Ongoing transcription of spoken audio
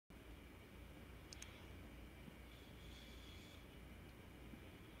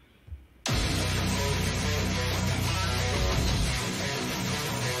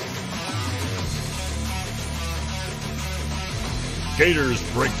Gators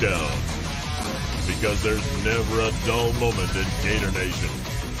Breakdown, because there's never a dull moment in Gator Nation.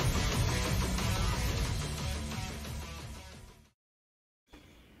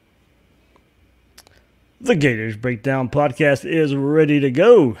 The Gators Breakdown podcast is ready to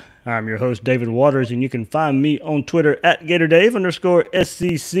go. I'm your host, David Waters, and you can find me on Twitter at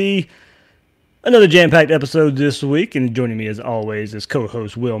GatorDave_SCC. Another jam-packed episode this week, and joining me as always is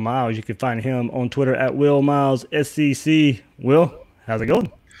co-host Will Miles. You can find him on Twitter at WillMilesSCC. Will, how's it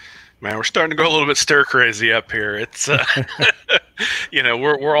going? Man, we're starting to go a little bit stir-crazy up here. It's,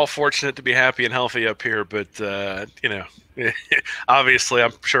 we're all fortunate to be happy and healthy up here, but, obviously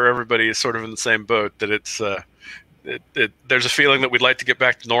I'm sure everybody is sort of in the same boat, that it's there's a feeling that we'd like to get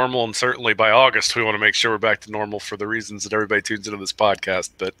back to normal, and certainly by August we want to make sure we're back to normal for the reasons that everybody tunes into this podcast.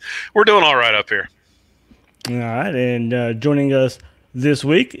 But we're doing all right up here. All right, and joining us this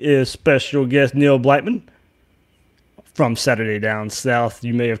week is special guest Neil Blackmon from Saturday Down South.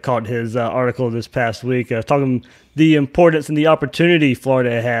 You may have caught his article this past week talking the importance and the opportunity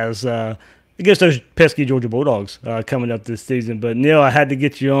Florida has against those pesky Georgia Bulldogs coming up this season. But Neil, I had to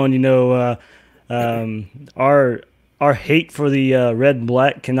get you on. Our hate for the red and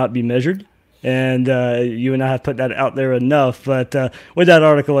black cannot be measured, and you and I have put that out there enough. But with that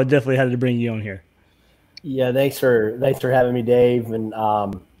article, I definitely had to bring you on here. Yeah, thanks for having me, Dave. And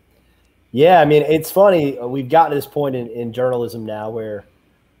it's funny. We've gotten to this point in journalism now where,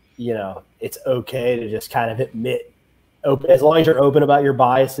 it's okay to just kind of admit, as long as you're open about your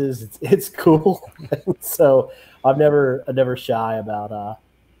biases, it's cool. So I'm never shy about. I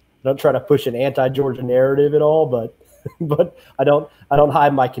don't try to push an anti-Georgia narrative at all, but I don't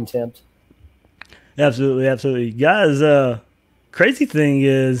hide my contempt. Absolutely, guys. Crazy thing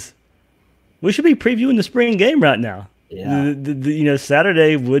is, we should be previewing the spring game right now. Yeah.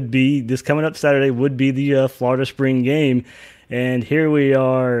 Saturday would be this coming up Saturday would be the Florida spring game, and here we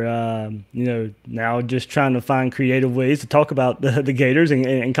are. Now just trying to find creative ways to talk about the Gators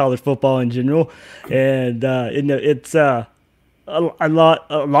and college football in general, and it's. A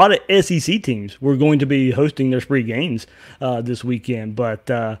lot of SEC teams were going to be hosting their spring games this weekend,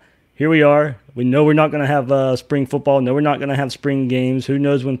 but here we are. We know we're not going to have spring football. No, we're not going to have spring games. Who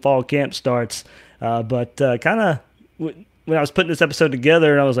knows when fall camp starts? But kind of when I was putting this episode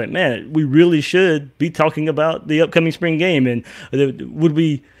together, I was like, man, we really should be talking about the upcoming spring game. And would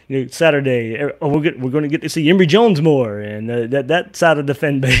we, Saturday, we're going to get to see Emory Jones more, and that side of the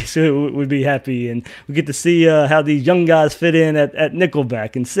fan base would be happy. And we get to see how these young guys fit in at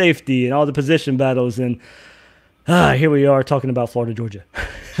nickelback and safety and all the position battles. And here we are talking about Florida, Georgia.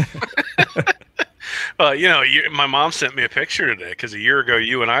 Well, my mom sent me a picture today because a year ago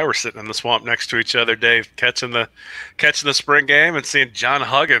you and I were sitting in the swamp next to each other, Dave, catching the spring game and seeing John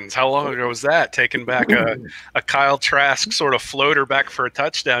Huggins. How long ago was that? Taking back a Kyle Trask sort of floater back for a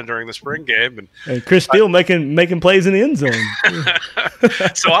touchdown during the spring game, and Chris Steele making plays in the end zone.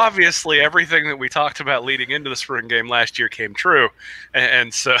 So obviously everything that we talked about leading into the spring game last year came true,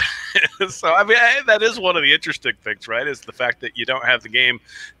 and so I mean that is one of the interesting things, right? Is the fact that you don't have the game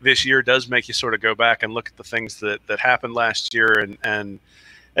this year does make you sort of go back and look at the things that happened last year and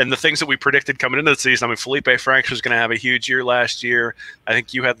the things that we predicted coming into the season. I mean, Felipe Franks was going to have a huge year last year. I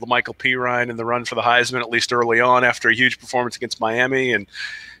think you had Michael Pirine in the run for the Heisman, at least early on, after a huge performance against Miami. And,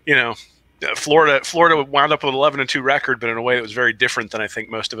 Florida wound up with an 11-2 record, but in a way that was very different than I think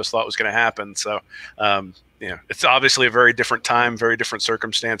most of us thought was going to happen. So, it's obviously a very different time, very different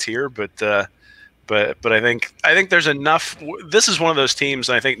circumstance here, but I think there's enough. This is one of those teams,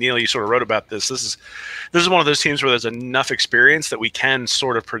 and I think, Neil, you sort of wrote about this. This is one of those teams where there's enough experience that we can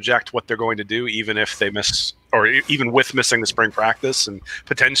sort of project what they're going to do, even if they miss, or even with missing the spring practice and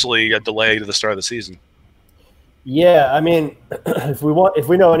potentially a delay to the start of the season. Yeah, I mean, if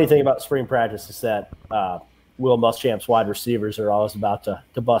we know anything about spring practice, it's that Will Muschamp's wide receivers are always about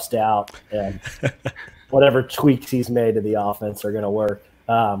to bust out, and whatever tweaks he's made to the offense are going to work.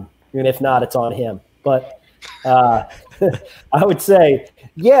 And if not, it's on him. But I would say,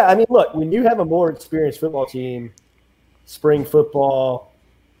 yeah, I mean, look, when you have a more experienced football team, spring football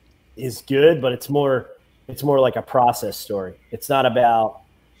is good, but it's more like a process story. It's not about,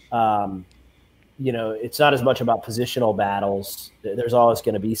 it's not as much about positional battles. There's always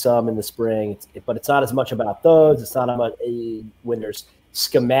going to be some in the spring, but it's not as much about those. It's not about when there's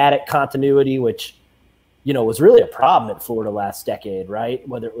schematic continuity, which – was really a problem at Florida last decade, right?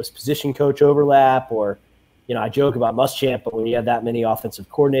 Whether it was position coach overlap or, I joke about Muschamp, but when you have that many offensive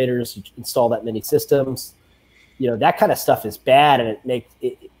coordinators, you install that many systems, that kind of stuff is bad. And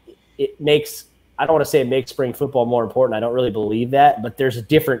it makes, I don't want to say it makes spring football more important. I don't really believe that, but there's a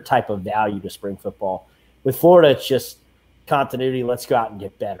different type of value to spring football. With Florida, it's just, continuity. Let's go out and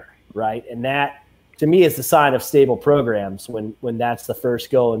get better, right? And that, to me, is the sign of stable programs when that's the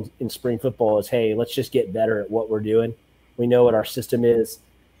first goal in spring football is, hey, let's just get better at what we're doing. We know what our system is.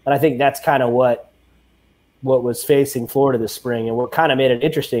 And I think that's kind of what was facing Florida this spring. And what kind of made it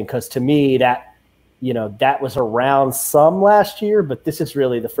interesting, because to me that was around some last year, but this is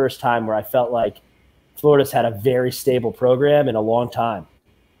really the first time where I felt like Florida's had a very stable program in a long time.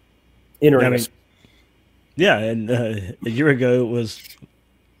 Interesting. Yeah, and a year ago it was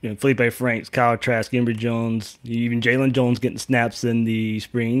Felipe Franks, Kyle Trask, Emory Jones, even Jalen Jones getting snaps in the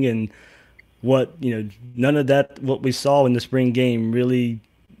spring, and none of that what we saw in the spring game really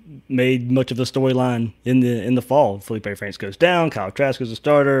made much of a storyline in the fall. Felipe Franks goes down, Kyle Trask is a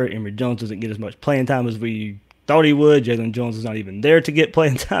starter, Emory Jones doesn't get as much playing time as we thought he would. Jalen Jones is not even there to get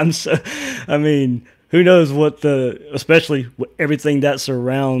playing time. So, I mean, who knows especially everything that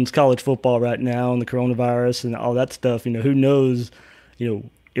surrounds college football right now and the coronavirus and all that stuff, who knows,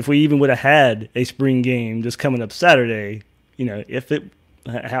 if we even would have had a spring game just coming up Saturday,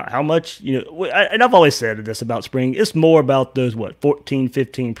 how much, and I've always said this about spring, it's more about those, 14,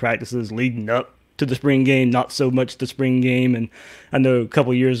 15 practices leading up to the spring game, not so much the spring game. And I know a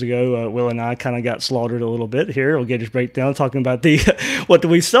couple of years ago, Will and I kind of got slaughtered a little bit here on Gators Breakdown, talking about what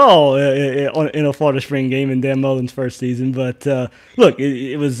we saw in a Florida spring game in Dan Mullen's first season. But look,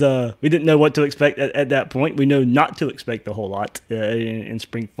 it was we didn't know what to expect at that point. We know not to expect a whole lot in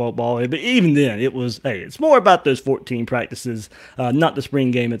spring football. But even then, it was, hey, it's more about those 14 practices, not the spring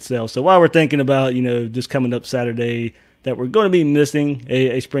game itself. So while we're thinking about, just coming up Saturday, that we're going to be missing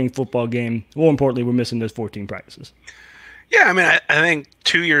a spring football game, more importantly, we're missing those 14 practices. Yeah, I mean, I think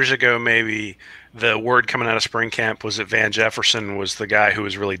 2 years ago, maybe the word coming out of spring camp was that Van Jefferson was the guy who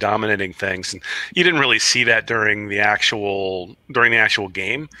was really dominating things, and you didn't really see that during the actual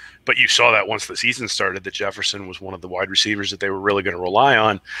game. But you saw that once the season started, that Jefferson was one of the wide receivers that they were really going to rely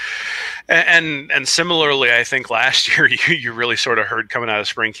on. And similarly, I think last year you really sort of heard coming out of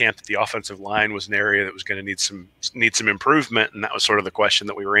spring camp that the offensive line was an area that was going to need some improvement, and that was sort of the question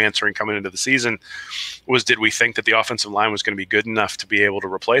that we were answering coming into the season was, did we think that the offensive line was going to be good enough to be able to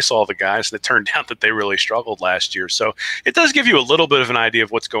replace all the guys? And it turned out that they really struggled last year. So it does give you a little bit of an idea of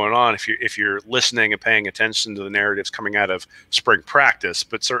what's going on if you're listening and paying attention to the narratives coming out of spring practice.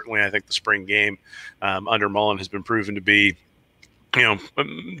 But certainly I think the spring game under Mullen has been proven to be,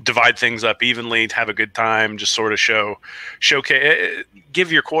 divide things up evenly, have a good time, just sort of showcase,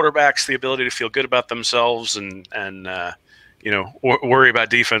 give your quarterbacks the ability to feel good about themselves and worry about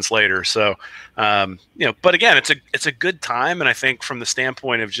defense later. So, but again, it's a good time. And I think from the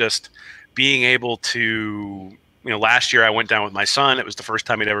standpoint of just being able to, last year I went down with my son. It was the first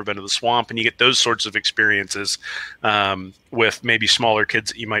time he'd ever been to the swamp, and you get those sorts of experiences with maybe smaller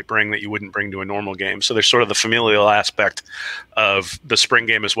kids that you might bring that you wouldn't bring to a normal game. So there's sort of the familial aspect of the spring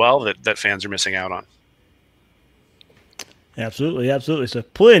game as well that fans are missing out on. Absolutely. So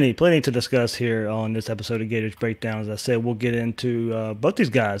plenty to discuss here on this episode of Gators Breakdown. As I said, we'll get into both these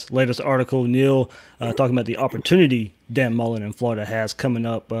guys' latest article. Neil talking about the opportunity Dan Mullen and Florida has coming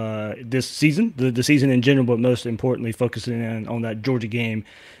up this season, the season in general, but most importantly, focusing in on that Georgia game.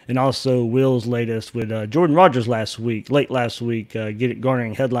 And also Will's latest with Jordan Rogers late last week,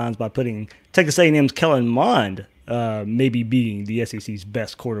 garnering headlines by putting Texas A&M's Kellen Mond maybe being the SEC's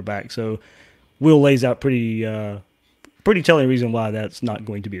best quarterback. So Will lays out pretty telling reason why that's not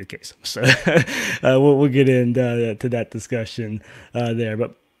going to be the case. So we'll get into to that discussion there.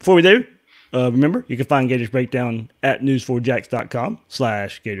 But before we do, remember, you can find Gators Breakdown at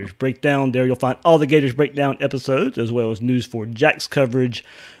news4jax.com/Gators Breakdown. There you'll find all the Gators Breakdown episodes, as well as News4Jax coverage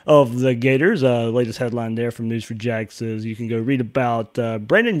of the Gators. Latest headline there from News4Jax is you can go read about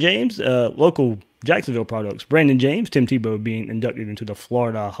Brandon James, local Jacksonville products. Brandon James, Tim Tebow being inducted into the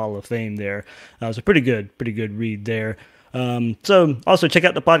Florida Hall of Fame there. It's a pretty good read there. So also check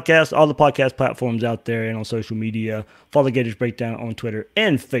out the podcast, all the podcast platforms out there and on social media. Follow Gators Breakdown on Twitter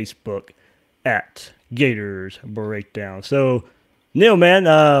and Facebook at Gators Breakdown. So Neil, man,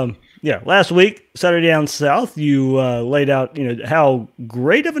 last week, Saturday Down South, you laid out, how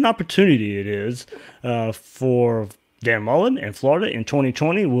great of an opportunity it is for Dan Mullen and Florida in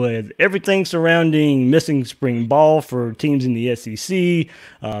 2020 with everything surrounding missing spring ball for teams in the SEC,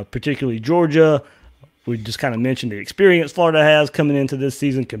 particularly Georgia. We just kind of mentioned the experience Florida has coming into this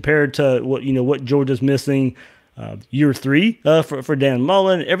season compared to what Georgia's missing. Year 3 for Dan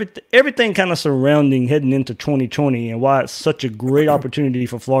Mullen. Everything kind of surrounding heading into 2020 and why it's such a great opportunity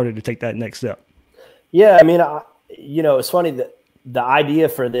for Florida to take that next step. Yeah, I mean, it's funny that the idea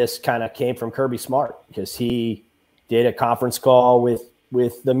for this kind of came from Kirby Smart because he did a conference call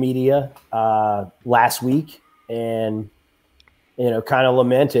with the media last week, and kind of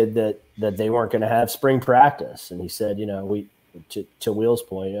lamented that they weren't going to have spring practice. And he said, to Will's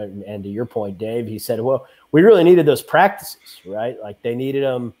point and to your point, Dave, he said, well, we really needed those practices, right? Like they needed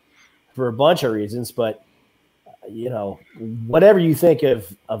them for a bunch of reasons, but whatever you think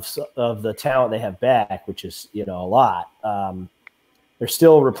of the talent they have back, which is, a lot, they're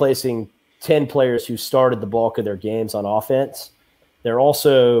still replacing 10 players who started the bulk of their games on offense. They're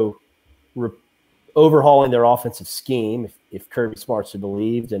also overhauling their offensive scheme, if Kirby Smart's to be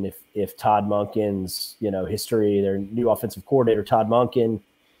believed, and if Todd Monken's history, their new offensive coordinator Todd Monken,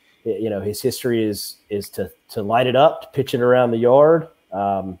 his history is to light it up, to pitch it around the yard.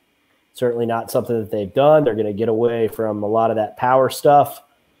 Certainly not something that they've done. They're going to get away from a lot of that power stuff.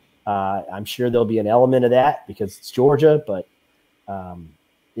 I'm sure there'll be an element of that because it's Georgia, but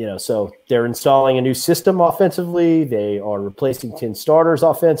so they're installing a new system offensively. They are replacing 10 starters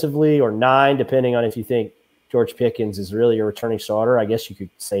offensively, or 9, depending on if you think George Pickens is really a returning starter. I guess you could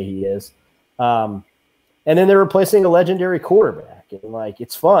say he is. And then they're replacing a legendary quarterback. And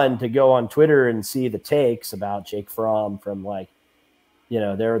it's fun to go on Twitter and see the takes about Jake Fromm from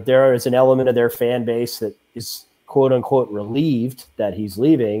there is an element of their fan base that is quote unquote relieved that he's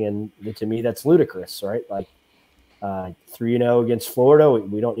leaving. And to me, that's ludicrous, right? 3-0 against Florida.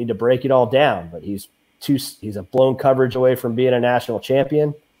 We don't need to break it all down, but he's a blown coverage away from being a national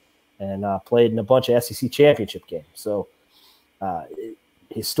champion and played in a bunch of SEC championship games. So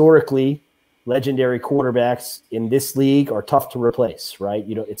historically, legendary quarterbacks in this league are tough to replace, right?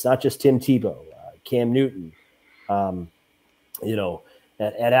 It's not just Tim Tebow, Cam Newton.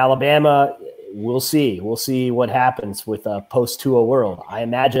 At Alabama, we'll see. We'll see what happens with a post-Tua world. I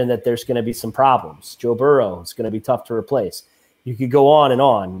imagine that there's going to be some problems. Joe Burrow is going to be tough to replace. You could go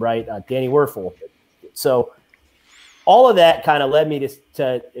on, right? Danny Werfel. So all of that kind of led me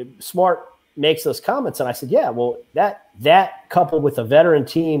to Smart makes those comments, and I said, yeah, well, that coupled with a veteran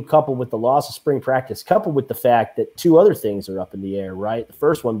team, coupled with the loss of spring practice, coupled with the fact that 2 other things are up in the air, right? The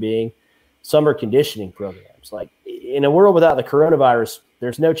first one being summer conditioning programs. Like in a world without the coronavirus,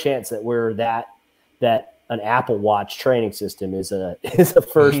 there's no chance that that an Apple Watch training system is a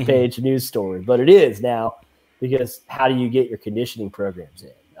first page news story, but it is now, because how do you get your conditioning programs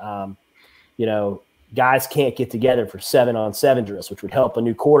in? Guys can't get together for 7-on-7 drills, which would help a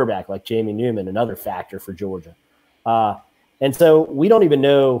new quarterback like Jamie Newman, another factor for Georgia. And so we don't even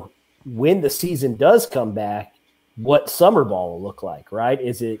know when the season does come back, what summer ball will look like, right?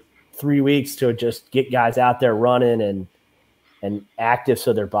 Is it 3 weeks to just get guys out there running and active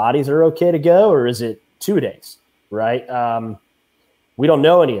so their bodies are okay to go, or is it 2 days, right? We don't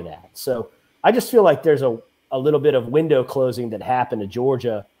know any of that. So I just feel like there's a little bit of window closing that happened to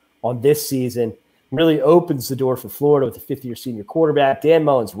Georgia on this season. Really opens the door for Florida with a 5th-year senior quarterback. Dan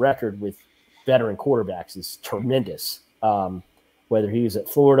Mullen's record with veteran quarterbacks is tremendous, whether he was at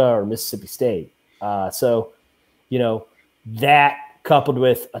Florida or Mississippi State. So that coupled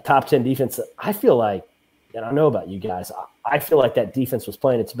with a top 10 defense that I feel like, and I don't know about you guys, I feel like that defense was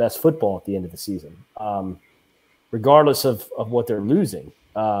playing its best football at the end of the season, regardless of what they're losing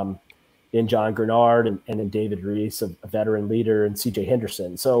in John Grenard and in David Reese, a veteran leader, and C.J.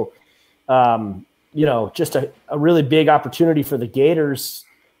 Henderson. So, just a really big opportunity for the Gators.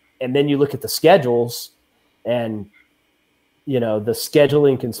 And then you look at the schedules and, the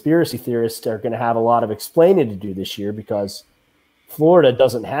scheduling conspiracy theorists are going to have a lot of explaining to do this year, because Florida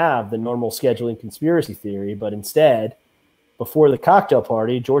doesn't have the normal scheduling conspiracy theory, but instead, before the cocktail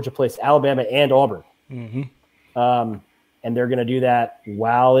party, Georgia placed Alabama and Auburn. Mm-hmm. And they're going to do that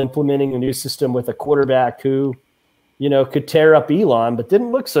while implementing a new system with a quarterback who, could tear up Elon, but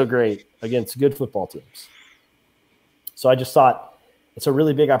didn't look so great against good football teams. So I just thought it's a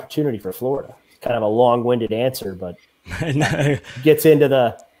really big opportunity for Florida. Kind of a long-winded answer, but gets into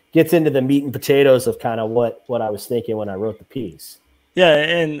the meat and potatoes of kind of what I was thinking when I wrote the piece. Yeah,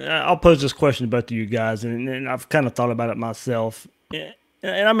 and I'll pose this question about to you guys, and I've kind of thought about it myself. And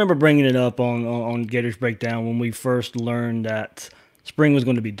I remember bringing it up on Gators Breakdown when we first learned that spring was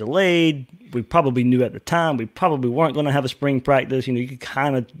going to be delayed. We probably knew at the time we probably weren't going to have a spring practice. You could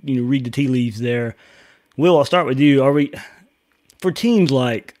kind of read the tea leaves there. Will, I'll start with you. Are we, for teams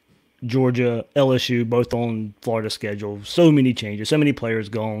like Georgia, LSU, both on Florida's schedule, so many changes, so many players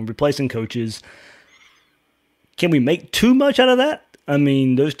gone, replacing coaches, can we make too much out of that? I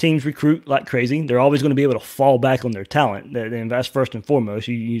mean, those teams recruit like crazy. They're always going to be able to fall back on their talent. And that's first and foremost.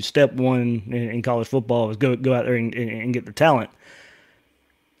 You step one in college football is go out there and get the talent.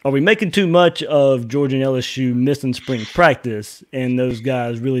 Are we making too much of Georgia and LSU missing spring practice and those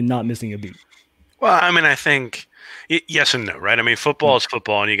guys really not missing a beat? Well, I mean, I think yes and no, right? I mean, football is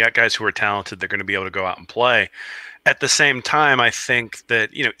football, and you got guys who are talented. They're going to be able to go out and play. At the same time, I think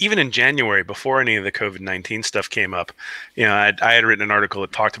that, even in January, before any of the COVID-19 stuff came up, I had written an article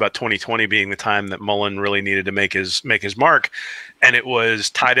that talked about 2020 being the time that Mullen really needed to make his mark. And it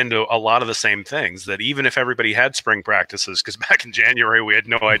was tied into a lot of the same things, that even if everybody had spring practices, because back in January, we had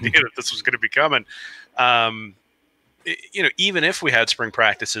no idea that this was going to be coming. Even if we had spring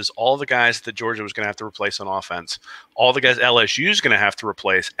practices, all the guys that Georgia was going to have to replace on offense, all the guys LSU is going to have to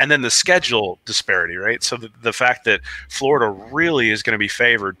replace, and then the schedule disparity, right? So the fact that Florida really is going to be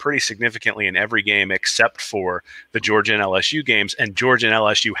favored pretty significantly in every game except for the Georgia and LSU games, and Georgia and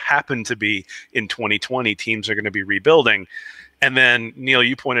LSU happen to be in 2020, teams are going to be rebuilding. And then, Neil,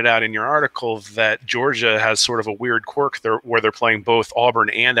 you pointed out in your article that Georgia has sort of a weird quirk where they're playing both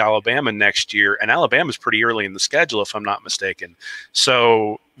Auburn and Alabama next year. And Alabama's pretty early in the schedule, if I'm not mistaken.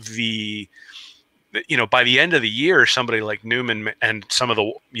 So by the end of the year, somebody like Newman and some of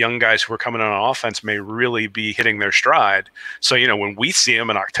the young guys who are coming on offense may really be hitting their stride. So, when we see them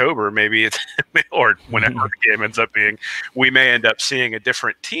in October, maybe it's, or whenever the game ends up being, we may end up seeing a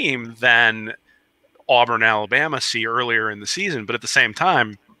different team than Auburn, Alabama see earlier in the season. But at the same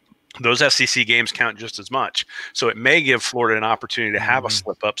time, those SEC games count just as much. So it may give Florida an opportunity to have a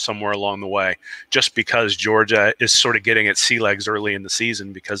slip up somewhere along the way, just because Georgia is sort of getting its sea legs early in the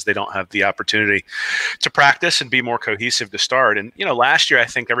season because they don't have the opportunity to practice and be more cohesive to start. And, last year, I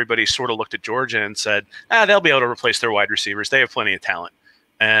think everybody sort of looked at Georgia and said, they'll be able to replace their wide receivers. They have plenty of talent.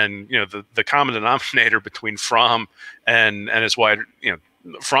 And, the common denominator between Fromm and his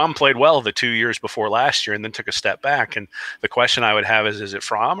Fromm played well the 2 years before last year and then took a step back. And the question I would have is it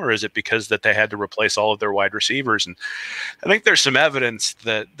Fromm, or is it because that they had to replace all of their wide receivers? And I think there's some evidence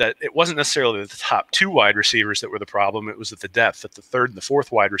that it wasn't necessarily the top two wide receivers that were the problem. It was at the depth, that the third and the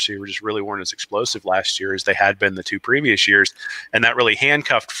fourth wide receivers just really weren't as explosive last year as they had been the two previous years. And that really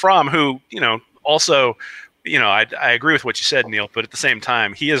handcuffed Fromm, who, also, I agree with what you said, Neil, but at the same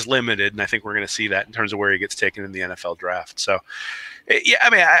time, he is limited. And I think we're going to see that in terms of where he gets taken in the NFL draft. So,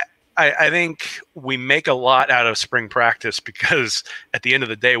 yeah, I think we make a lot out of spring practice because at the end of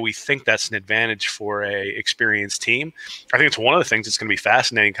the day, we think that's an advantage for a experienced team. I think it's one of the things that's going to be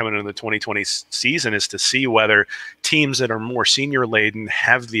fascinating coming into the 2020 season is to see whether teams that are more senior laden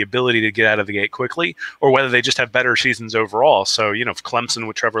have the ability to get out of the gate quickly, or whether they just have better seasons overall. So, Clemson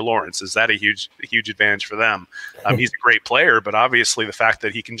with Trevor Lawrence, is that a huge advantage for them? He's a great player, but obviously the fact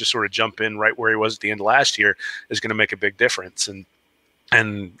that he can just sort of jump in right where he was at the end of last year is going to make a big difference. And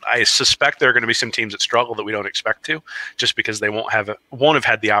I suspect there are going to be some teams that struggle that we don't expect to, just because they won't have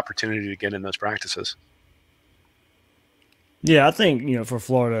had the opportunity to get in those practices. Yeah, I think for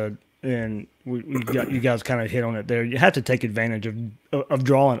Florida, and you guys kind of hit on it there. You have to take advantage of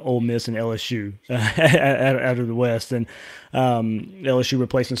drawing Ole Miss and LSU out of the West, and LSU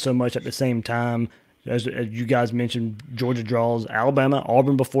replacing so much at the same time. As you guys mentioned, Georgia draws Alabama,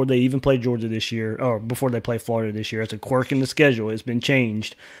 Auburn before they even play Georgia this year, or before they play Florida this year. It's a quirk in the schedule. It's been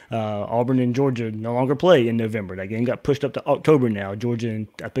changed. Auburn and Georgia no longer play in November. That game got pushed up to October now. Georgia and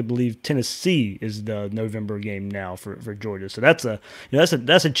I believe Tennessee is the November game now for Georgia. So that's a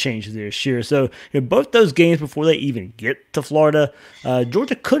change this year. So both those games before they even get to Florida,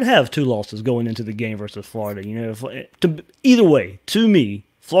 Georgia could have two losses going into the game versus Florida. Either way, to me,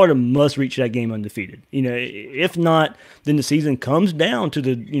 Florida must reach that game undefeated. If not, then the season comes down to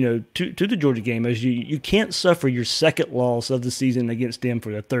the to the Georgia game, as you can't suffer your second loss of the season against them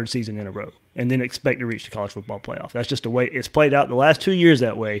for the third season in a row and then expect to reach the college football playoff. That's just the way it's played out the last 2 years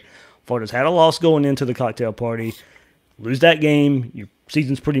that way. Florida's had a loss going into the cocktail party. Lose that game, your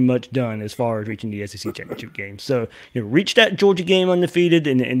season's pretty much done as far as reaching the SEC championship game. So reach that Georgia game undefeated,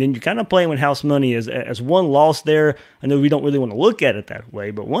 and then you're kind of playing with house money as one loss there. I know we don't really want to look at it that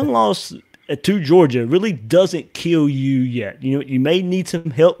way, but one loss to Georgia really doesn't kill you yet. You may need some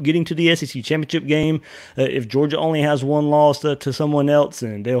help getting to the SEC championship game if Georgia only has one loss to someone else,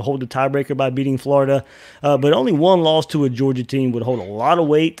 and they'll hold the tiebreaker by beating Florida. But only one loss to a Georgia team would hold a lot of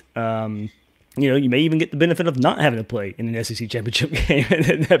weight. You may even get the benefit of not having to play in an SEC championship game,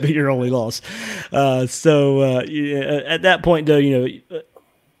 and that'd be your only loss. At that point, though,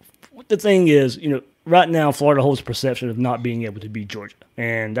 the thing is, right now Florida holds a perception of not being able to beat Georgia,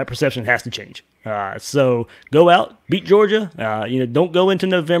 and that perception has to change. So go out, beat Georgia. Don't go into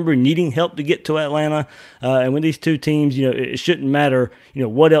November needing help to get to Atlanta. And with these two teams, it shouldn't matter,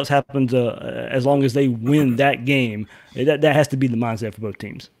 what else happens as long as they win that game. That has to be the mindset for both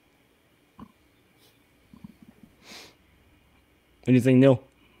teams. Anything, Neil?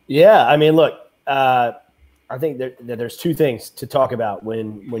 Yeah, look, I think there's two things to talk about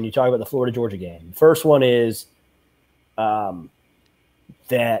when you talk about the Florida-Georgia game. The first one is that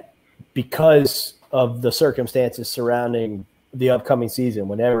because of the circumstances surrounding the upcoming season,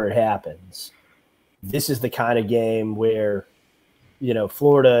 whenever it happens, this is the kind of game where,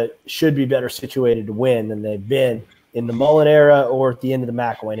 Florida should be better situated to win than they've been in the Mullen era or at the end of the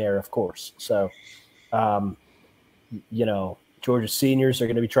McElwain era, of course. So, Georgia seniors are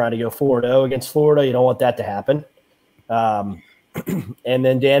going to be trying to go 4-0 against Florida. You don't want that to happen. And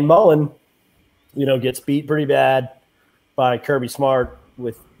then Dan Mullen, gets beat pretty bad by Kirby Smart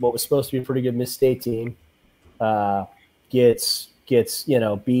with what was supposed to be a pretty good Miss-State team. Gets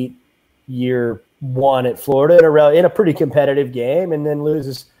beat year one at Florida in a pretty competitive game, and then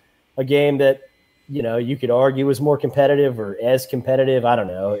loses a game that, you could argue was more competitive or as competitive. I don't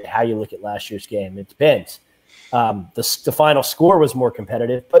know how you look at last year's game. It depends. The final score was more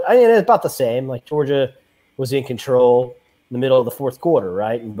competitive, but it's about the same. Like, Georgia was in control in the middle of the fourth quarter,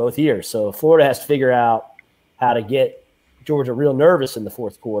 right, in both years. So Florida has to figure out how to get Georgia real nervous in the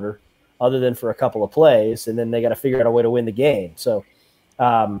fourth quarter, other than for a couple of plays, and then they got to figure out a way to win the game. So,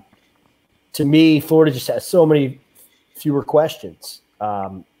 to me, Florida just has so many fewer questions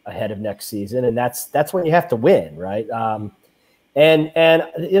ahead of next season, and that's when you have to win, right? And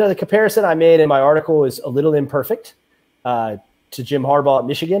the comparison I made in my article is a little imperfect to Jim Harbaugh at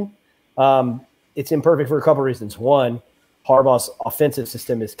Michigan. It's imperfect for a couple of reasons. One, Harbaugh's offensive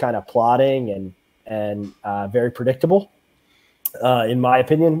system is kind of plodding and very predictable, in my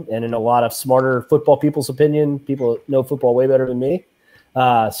opinion, and in a lot of smarter football people's opinion. People know football way better than me.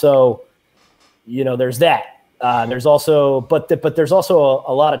 So, there's that. There's also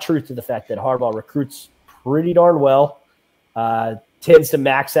a lot of truth to the fact that Harbaugh recruits pretty darn well. Tends to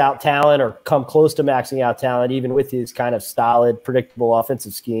max out talent or come close to maxing out talent, even with his kind of stolid, predictable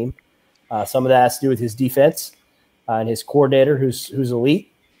offensive scheme. Some of that has to do with his defense and his coordinator, who's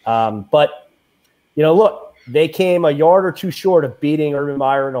elite. But look, they came a yard or two short of beating Urban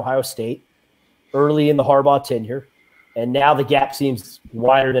Meyer and Ohio State early in the Harbaugh tenure, and now the gap seems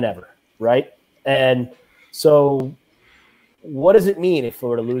wider than ever, right? And so, what does it mean if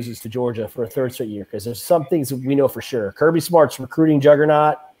Florida loses to Georgia for a third straight year? Because there's some things that we know for sure. Kirby Smart's recruiting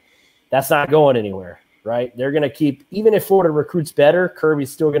juggernaut, that's not going anywhere, right? They're going to keep, even if Florida recruits better,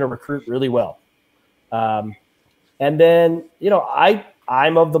 Kirby's still going to recruit really well. And then,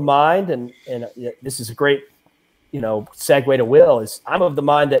 I'm of the mind, and this is a great, segue to Will, is I'm of the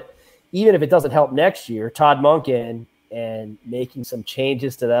mind that even if it doesn't help next year, Todd Monken and making some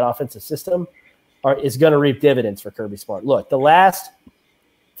changes to that offensive system is going to reap dividends for Kirby Smart. Look, the last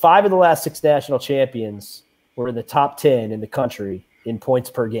 5 of the last 6 national champions were in the top 10 in the country in points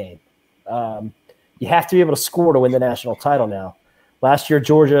per game. You have to be able to score to win the national title now. Last year,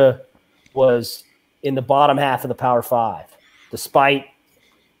 Georgia was in the bottom half of the Power 5, despite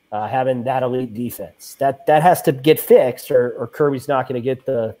having that elite defense. That has to get fixed, or Kirby's not going to get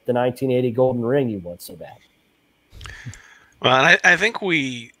the 1980 golden ring he wants so bad. Well, I think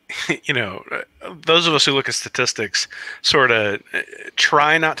we, those of us who look at statistics sort of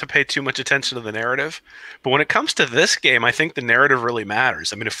try not to pay too much attention to the narrative. But when it comes to this game, I think the narrative really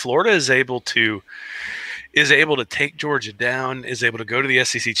matters. I mean, if Florida is able to take Georgia down, is able to go to the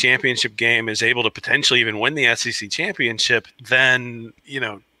SEC championship game, is able to potentially even win the SEC championship, then,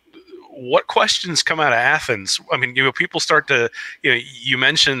 what questions come out of Athens? I mean, people start to, you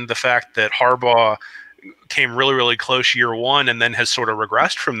mentioned the fact that Harbaugh came really, really close year one and then has sort of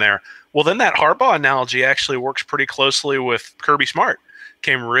regressed from there. Well, then that Harbaugh analogy actually works pretty closely with Kirby Smart.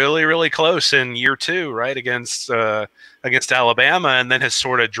 Came really, really close in year two, right, against Alabama, and then has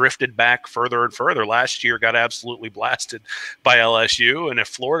sort of drifted back further and further. Last year got absolutely blasted by LSU, and if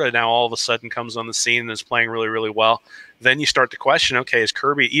Florida now all of a sudden comes on the scene and is playing really, really well, then you start to question, okay, is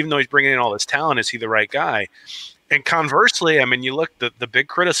Kirby, even though he's bringing in all this talent, is he the right guy? And conversely, I mean, you look, the big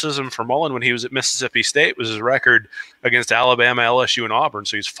criticism for Mullen when he was at Mississippi State was his record against Alabama, LSU, and Auburn.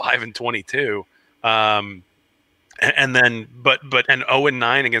 So he's 5-22, and then but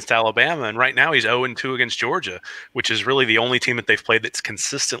 0-9 against Alabama, and right now he's 0-2 against Georgia, which is really the only team that they've played that's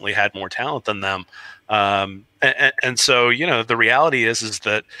consistently had more talent than them. And so the reality is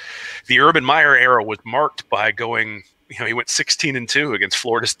that the Urban Meyer era was marked by going. He went 16-2 against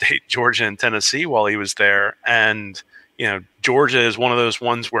Florida State, Georgia, and Tennessee while he was there. And, Georgia is one of those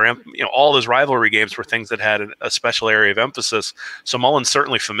ones where, all those rivalry games were things that had a special area of emphasis. So Mullen's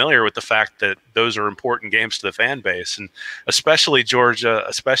certainly familiar with the fact that those are important games to the fan base, and especially Georgia,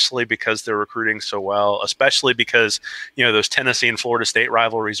 especially because they're recruiting so well, especially because, those Tennessee and Florida State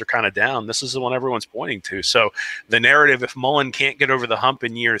rivalries are kind of down. This is the one everyone's pointing to. So the narrative, if Mullen can't get over the hump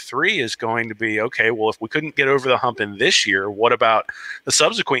in year 3, is going to be, okay, well, if we couldn't get over the hump in this year, what about the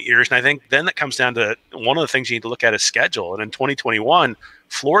subsequent years? And I think then that comes down to one of the things you need to look at is schedule. And in 2021,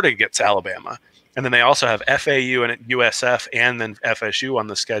 Florida gets Alabama. And then they also have FAU and USF and then FSU on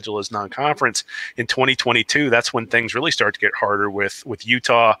the schedule as non-conference in 2022. That's when things really start to get harder with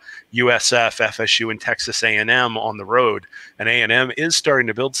Utah, USF, FSU, and Texas A&M on the road. And A&M is starting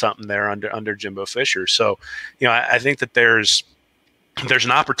to build something there under Jimbo Fisher. So, I think that there's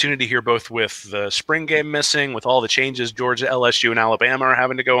an opportunity here, both with the spring game missing, with all the changes Georgia, LSU, and Alabama are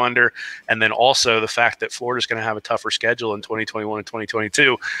having to go under, and then also the fact that Florida's going to have a tougher schedule in 2021 and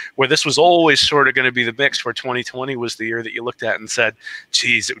 2022, where this was always sort of going to be the mix, where 2020 was the year that you looked at and said,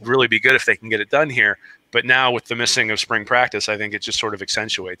 geez, it would really be good if they can get it done here. But now with the missing of spring practice, I think it just sort of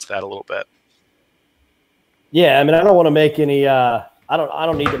accentuates that a little bit. Yeah, I mean, I don't want to make any I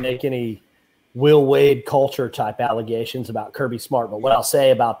don't need to make any Will Wade culture type allegations about Kirby Smart, but what I'll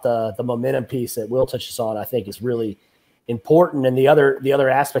say about the momentum piece that Will touches on, I think is really important. And the other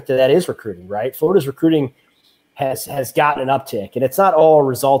aspect of that is recruiting, right? Florida's recruiting has gotten an uptick, and it's not all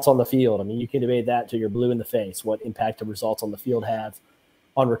results on the field. I mean, you can debate that till you're blue in the face, what impact the results on the field have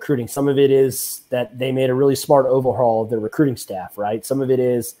on recruiting. Some of it is that they made a really smart overhaul of their recruiting staff, right? Some of it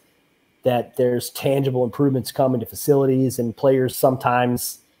is that there's tangible improvements coming to facilities, and players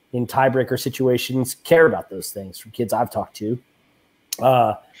sometimes in tiebreaker situations care about those things from kids I've talked to.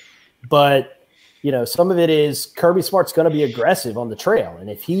 But, some of it is Kirby Smart's going to be aggressive on the trail. And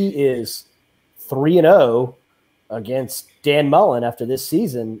if he is 3-0 against Dan Mullen after this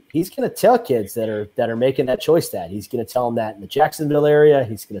season, he's going to tell kids that are making that choice that. He's going to tell them that in the Jacksonville area.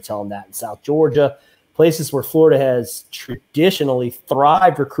 He's going to tell them that in South Georgia, places where Florida has traditionally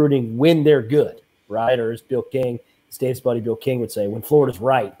thrived recruiting when they're good, right? Or as Dave's buddy Bill King would say, when Florida's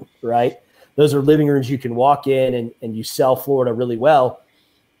right? Those are living rooms you can walk in and you sell Florida really well.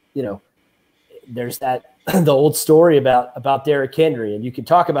 There's the old story about Derrick Henry, and you can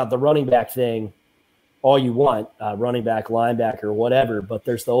talk about the running back thing all you want, running back, linebacker, whatever, but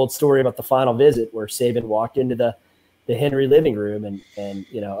there's the old story about the final visit where Saban walked into the Henry living room and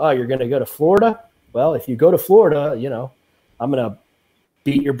oh, you're going to go to Florida? Well, if you go to Florida, I'm going to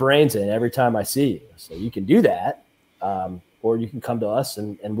beat your brains in every time I see you. So you can do that. Or you can come to us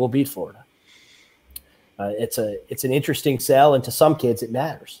and we'll beat Florida. It's an interesting sell, and to some kids it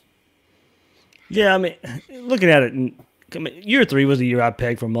matters. Yeah, I mean, looking at it, year 3 was the year I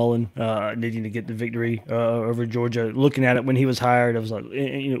pegged for Mullen, needing to get the victory over Georgia. Looking at it when he was hired, I was like,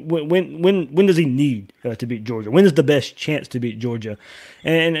 when does he need to beat Georgia? When is the best chance to beat Georgia?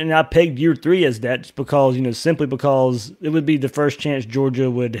 And I pegged year 3 as that, just because simply because it would be the first chance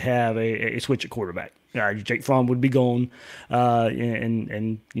Georgia would have a switch at quarterback. Jake Fromm would be gone,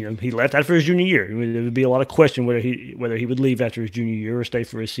 and he left after his junior year. There would be a lot of question whether he would leave after his junior year or stay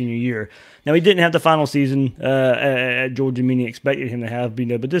for his senior year. Now, he didn't have the final season at Georgia, meaning expected him to have,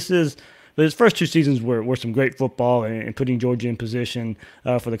 but his first 2 seasons were some great football and putting Georgia in position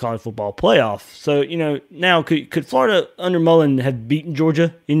for the college football playoff. So, now could Florida under Mullen have beaten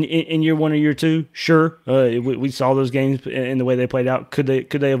Georgia in year 1 or year 2? Sure. We saw those games in the way they played out. Could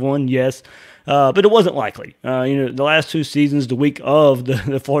they have won? Yes. But it wasn't likely. The last 2 seasons, the week of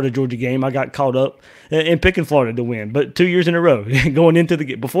the Florida-Georgia game, I got caught up in picking Florida to win. But 2 years in a row, going into the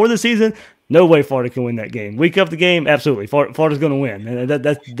game. Before the season, no way Florida can win that game. Week of the game, absolutely. Florida's going to win. And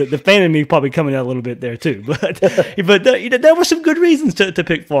that's the fan in me probably coming out a little bit there too. But there were some good reasons to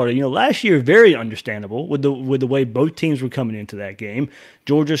pick Florida. Last year, very understandable with the way both teams were coming into that game.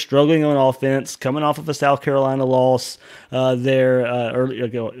 Georgia struggling on offense, coming off of a South Carolina loss early,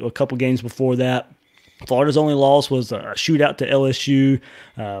 a couple games before that. Florida's only loss was a shootout to LSU,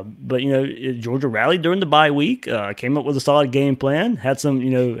 but Georgia rallied during the bye week, came up with a solid game plan, had some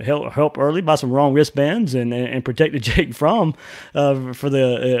help early by some wrong wristbands, and protected Jake Fromm and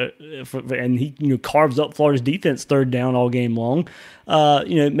he carves up Florida's defense third down all game long.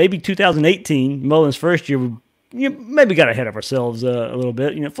 Maybe 2018, Mullen's first year, maybe got ahead of ourselves a little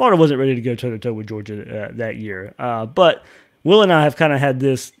bit. Florida wasn't ready to go toe-to-toe with Georgia that year. But Will and I have kind of had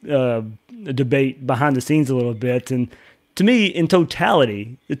this debate behind the scenes a little bit. And to me, in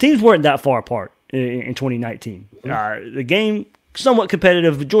totality, the teams weren't that far apart in 2019. The game, somewhat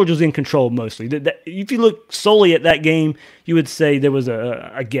competitive, but Georgia was in control mostly. If you look solely at that game, you would say there was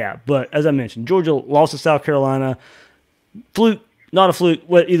a gap. But as I mentioned, Georgia lost to South Carolina. Fluke, not a fluke.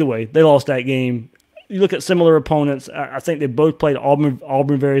 Well, either way, they lost that game. You look at similar opponents. I think they both played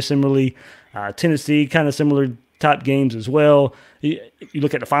Auburn very similarly. Tennessee, kind of similar type games as well. You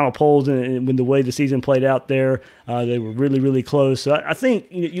look at the final polls and when the way the season played out there, they were really, really close. So I think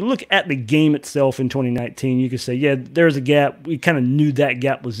you look at the game itself in 2019, you could say, yeah, there's a gap. We kind of knew that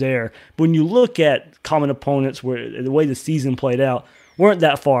gap was there. But when you look at common opponents, where the way the season played out, weren't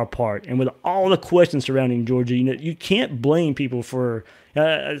that far apart. And with all the questions surrounding Georgia, you can't blame people for.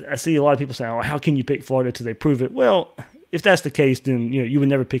 I see a lot of people saying, "Oh, how can you pick Florida till they prove it?" Well, if that's the case, then you would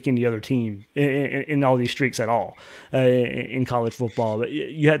never pick any other team in all these streaks at all in college football. But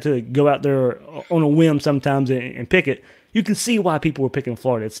you had to go out there on a whim sometimes and pick it. You can see why people were picking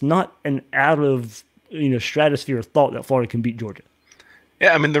Florida. It's not an out of stratosphere thought that Florida can beat Georgia.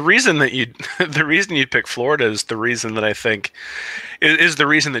 Yeah, I mean the reason you pick Florida is the reason that I think is the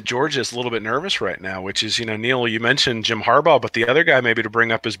reason that Georgia is a little bit nervous right now, which is, Neil, you mentioned Jim Harbaugh, but the other guy maybe to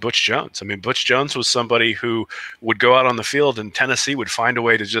bring up is Butch Jones. I mean, Butch Jones was somebody who would go out on the field and Tennessee would find a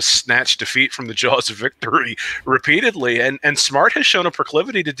way to just snatch defeat from the jaws of victory repeatedly. And Smart has shown a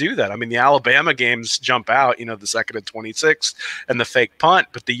proclivity to do that. I mean, the Alabama games jump out, the 2nd and 26 and the fake punt.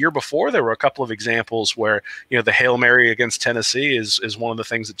 But the year before, there were a couple of examples where, the Hail Mary against Tennessee is one of the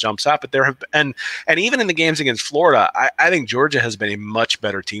things that jumps out. But there have and even in the games against Florida, I think Georgia has been a much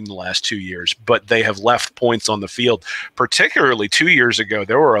better team the last 2 years, but they have left points on the field. Particularly 2 years ago,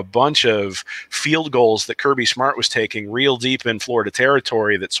 there were a bunch of field goals that Kirby Smart was taking real deep in Florida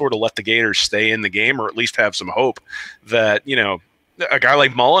territory that sort of let the Gators stay in the game, or at least have some hope that, a guy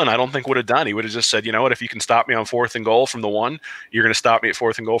like Mullen, I don't think would have done. He would have just said, you know what, if you can stop me on 4th and goal from the 1, you're going to stop me at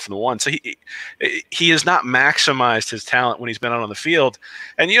 4th and goal from the 1. So he has not maximized his talent when he's been out on the field.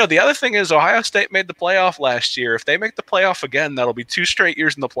 And, the other thing is Ohio State made the playoff last year. If they make the playoff again, that'll be 2 straight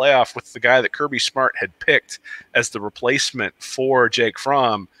years in the playoff with the guy that Kirby Smart had picked as the replacement for Jake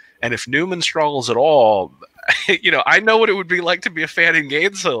Fromm. And if Newman struggles at all, I know what it would be like to be a fan in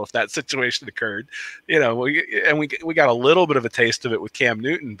Gainesville if that situation occurred. We got a little bit of a taste of it with Cam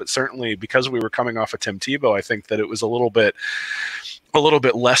Newton, but certainly because we were coming off of Tim Tebow, I think that it was a little bit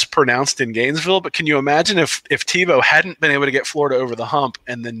less pronounced in Gainesville. But can you imagine if Tebow hadn't been able to get Florida over the hump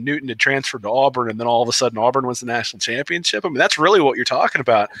and then Newton had transferred to Auburn and then all of a sudden Auburn wins the national championship? I mean, that's really what you're talking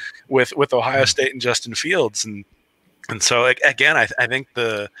about with Ohio State and Justin Fields. And so, again, I think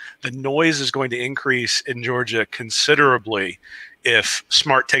the noise is going to increase in Georgia considerably if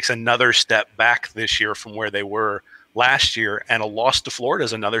Smart takes another step back this year from where they were last year, and a loss to Florida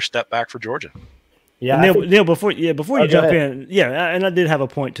is another step back for Georgia. Yeah, Neil, before you jump in, and I did have a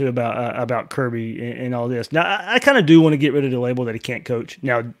point too about Kirby and all this. Now, I kind of do want to get rid of the label that he can't coach.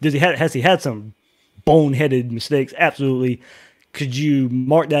 Now, has he had some boneheaded mistakes? Absolutely. Could you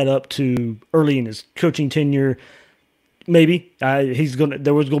mark that up to early in his coaching tenure? Maybe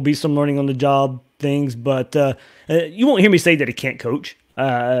there was going to be some learning on the job things, but you won't hear me say that he can't coach.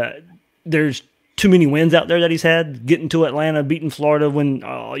 There's too many wins out there that he's had. Getting to Atlanta, beating Florida when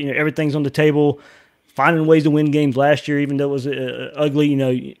everything's on the table, finding ways to win games last year, even though it was ugly.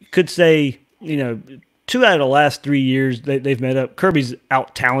 You could say 2 out of the last 3 years they've met up. Kirby's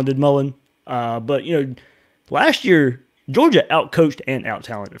out talented Mullen, but last year, Georgia outcoached and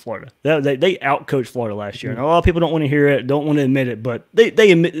out-talented Florida. They outcoached Florida last year. And a lot of people don't want to hear it, don't want to admit it, but they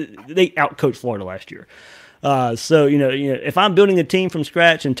outcoached Florida last year. So if I'm building a team from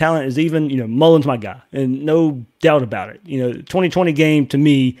scratch and talent is even, Mullen's my guy, and no doubt about it. 2020 game to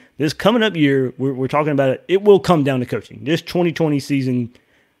me, this coming up year, we're talking about it. It will come down to coaching. This 2020 season,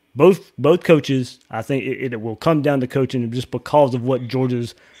 both coaches, I think it will come down to coaching just because of what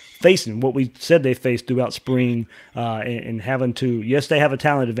Georgia's facing, what we said they faced throughout spring, and having to, yes, they have a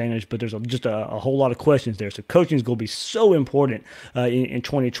talent advantage, but there's just a whole lot of questions there. So coaching is going to be so important in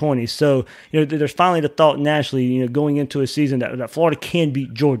 2020. So, there's finally the thought nationally, going into a season that Florida can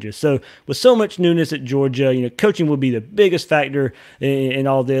beat Georgia. So with so much newness at Georgia, coaching will be the biggest factor in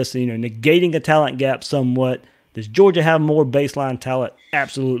all this, negating a talent gap somewhat. Does Georgia have more baseline talent?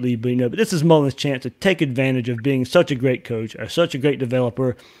 Absolutely, but this is Mullen's chance to take advantage of being such a great coach or such a great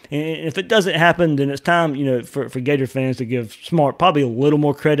developer. And if it doesn't happen, then it's time, for Gator fans to give Smart probably a little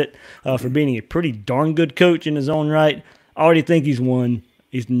more credit for being a pretty darn good coach in his own right. I already think he's won.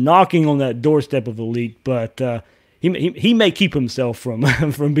 He's knocking on that doorstep of elite, but he may keep himself from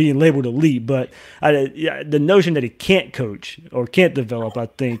from being labeled elite. But the notion that he can't coach or can't develop, I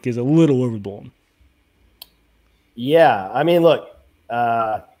think, is a little overblown. Yeah, I mean, look,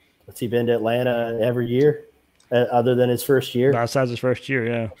 what's he been to Atlanta every year, other than his first year? Besides his first year,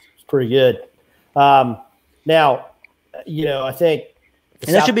 yeah, it's pretty good. Now, I think,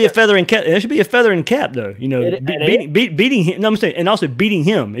 and that should be a feather in cap. That should be a feather in cap, though. Beating him. No, I'm saying, and also beating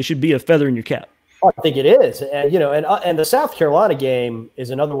him. It should be a feather in your cap. I think it is, and and the South Carolina game is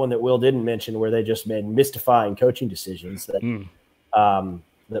another one that Will didn't mention, where they just made mystifying coaching decisions that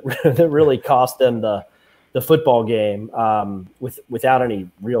that really cost them the football game without any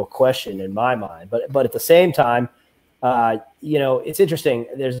real question in my mind. But at the same time, it's interesting.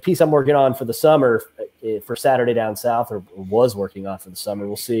 There's a piece I'm working on for the summer for Saturday Down South, or was working on for the summer.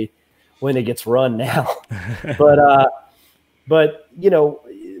 We'll see when it gets run now. But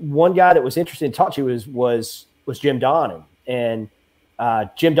one guy that was interesting to talk to was Jim Donnan. And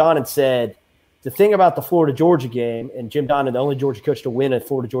Jim Donnan said the thing about the Florida-Georgia game, and Jim Donnan, the only Georgia coach to win a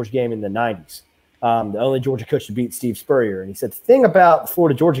Florida-Georgia game in the 90s, the only Georgia coach to beat Steve Spurrier. And he said the thing about the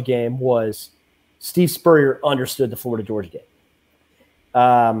Florida-Georgia game was Steve Spurrier understood the Florida-Georgia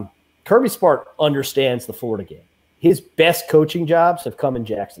game. Kirby Smart understands the Florida game. His best coaching jobs have come in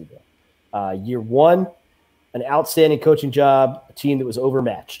Jacksonville. Year one, an outstanding coaching job, a team that was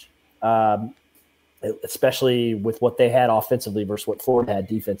overmatched, especially with what they had offensively versus what Florida had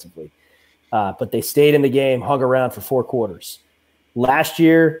defensively. But they stayed in the game, hung around for 4 quarters. Last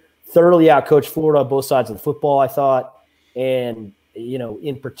year, thoroughly outcoached Florida on both sides of the football, I thought. And,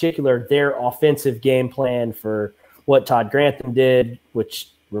 in particular, their offensive game plan for what Todd Grantham did, which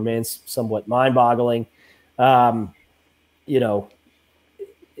remains somewhat mind-boggling, it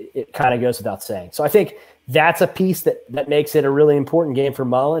kind of goes without saying. So I think that's a piece that makes it a really important game for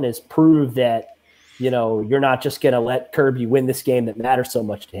Mullen, is prove that, you're not just going to let Kirby win this game that matters so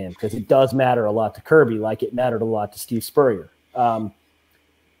much to him, because it does matter a lot to Kirby, like it mattered a lot to Steve Spurrier. So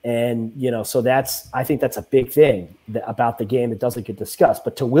I think that's a big thing about the game that doesn't get discussed.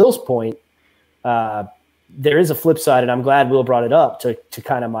 But to Will's point, there is a flip side, and I'm glad Will brought it up to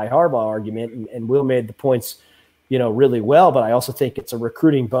kind of my Harbaugh argument, and Will made the points, really well. But I also think it's a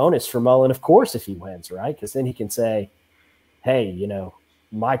recruiting bonus for Mullen, of course, if he wins, right? Because then he can say, hey,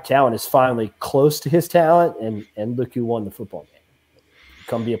 my talent is finally close to his talent, and look who won the football game.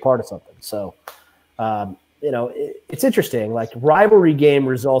 Come be a part of something. So, it's interesting. Like, rivalry game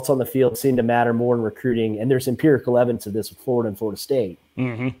results on the field seem to matter more in recruiting, and there's empirical evidence of this with Florida and Florida State,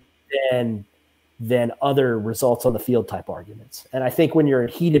 than other results on the field type arguments. And I think when you're in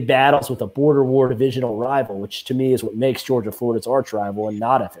heated battles with a border war divisional rival, which to me is what makes Georgia Florida's arch rival and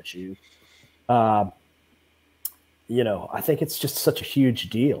not FSU, I think it's just such a huge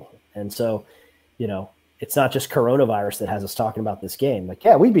deal. And so, it's not just coronavirus that has us talking about this game. Like,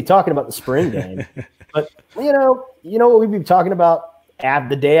 yeah, we'd be talking about the spring game, but what we'd be talking about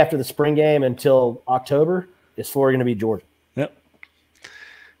the day after the spring game until October is Florida going to beat Georgia. Yep.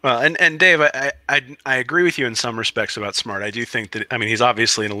 Well, and Dave, I agree with you in some respects about Smart. I do think that, he's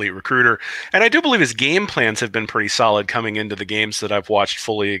obviously an elite recruiter, and I do believe his game plans have been pretty solid coming into the games that I've watched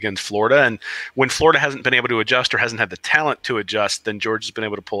fully against Florida. And when Florida hasn't been able to adjust or hasn't had the talent to adjust, then Georgia's been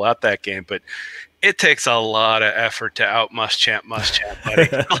able to pull out that game. But it takes a lot of effort to out Muschamp, buddy.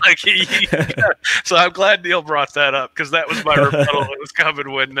 So I'm glad Neil brought that up, because that was my rebuttal that was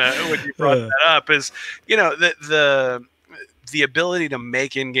coming when you brought that up. Is the ability to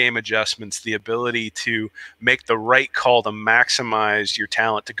make in-game adjustments, the ability to make the right call to maximize your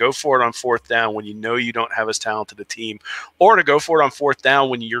talent, to go for it on 4th down when you don't have as talented a team, or to go for it on 4th down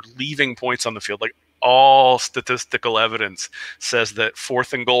when you're leaving points on the field. Like, all statistical evidence says that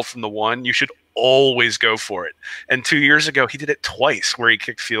 4th and goal from the 1, you should always go for it. And 2 years ago, he did it twice where he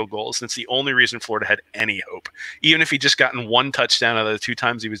kicked field goals. And it's the only reason Florida had any hope. Even if he just gotten 1 touchdown out of the 2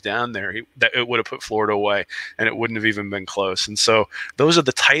 times he was down there, it would have put Florida away, and it wouldn't have even been close. And so those are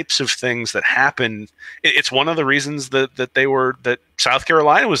the types of things that happen. It's one of the reasons that South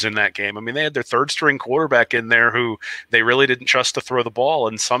Carolina was in that game. They had their 3rd-string quarterback in there who they really didn't trust to throw the ball,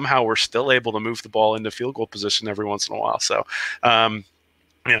 and somehow were still able to move the ball into field goal position every once in a while. So,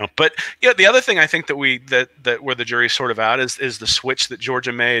 but the other thing I think that where the jury's sort of out is the switch that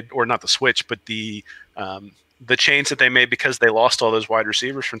Georgia made, or not the switch, but the change that they made, because they lost all those wide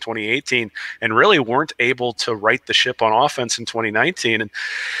receivers from 2018 and really weren't able to right the ship on offense in 2019. And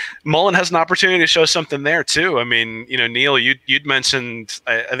Mullen has an opportunity to show something there too. Neil, you'd mentioned,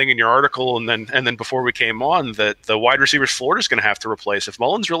 I think in your article, and then before we came on, that the wide receivers Florida's going to have to replace. If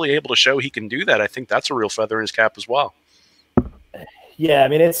Mullen's really able to show he can do that, I think that's a real feather in his cap as well. Yeah,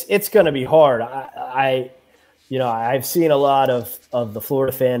 it's going to be hard. I've seen a lot of the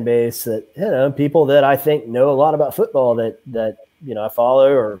Florida fan base that, people that I think know a lot about football that I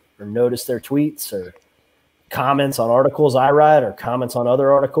follow or notice their tweets or comments on articles I write or comments on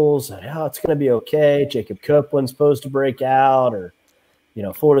other articles. And, it's going to be okay. Jacob Copeland's supposed to break out, or,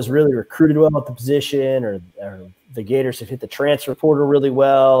 Florida's really recruited well at the position, or the Gators have hit the transfer portal really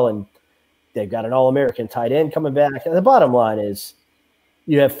well, and they've got an All-American tight end coming back. And the bottom line is,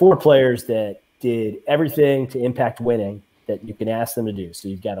 you have 4 players that did everything to impact winning that you can ask them to do. So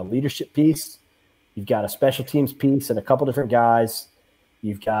you've got a leadership piece, you've got a special teams piece, and a couple different guys.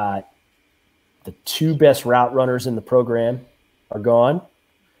 You've got the 2 best route runners in the program are gone.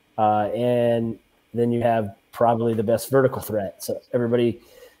 And then you have probably the best vertical threat. So everybody,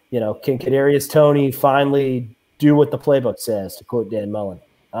 can Kadarius Toney finally do what the playbook says, to quote Dan Mullen?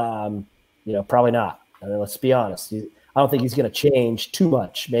 Probably not. I mean, let's be honest. I don't think he's going to change too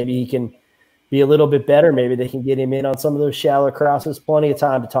much. Maybe he can be a little bit better. Maybe they can get him in on some of those shallow crosses. Plenty of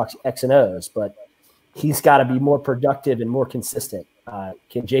time to talk X and O's, but he's got to be more productive and more consistent.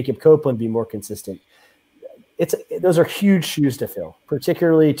 Can Jacob Copeland be more consistent? Those are huge shoes to fill,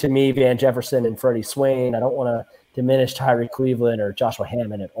 particularly to me, Van Jefferson and Freddie Swain. I don't want to diminish Tyree Cleveland or Joshua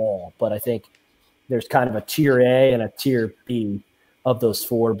Hammond at all, but I think there's kind of a tier A and a tier B of those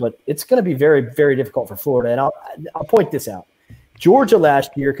four, but it's going to be very, very difficult for Florida. And I'll point this out. Georgia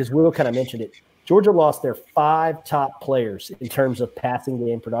last year, because Will kind of mentioned it, Georgia lost their 5 top players in terms of passing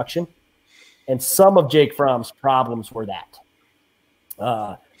game production, and some of Jake Fromm's problems were that.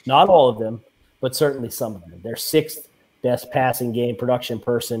 Not all of them, but certainly some of them. Their 6th best passing game production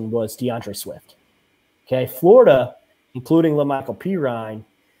person was DeAndre Swift. Okay, Florida, including LaMichael Pirine,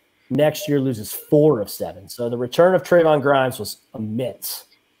 next year loses 4 of 7. So the return of Trayvon Grimes was immense,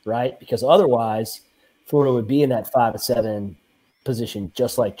 right? Because otherwise, Florida would be in that 5 of 7 position,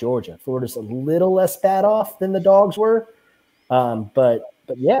 just like Georgia. Florida's a little less bad off than the Dogs were, but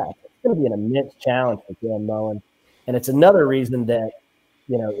yeah, it's going to be an immense challenge for Dan Mullen, and it's another reason that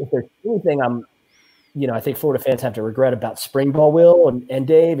if there's anything I think Florida fans have to regret about spring ball, Will and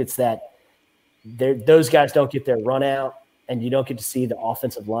Dave, it's that those guys don't get their run out, and you don't get to see the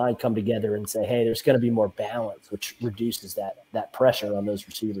offensive line come together and say, hey, there's going to be more balance, which reduces that pressure on those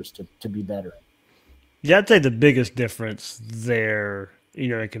receivers to be better. Yeah, I'd say the biggest difference there,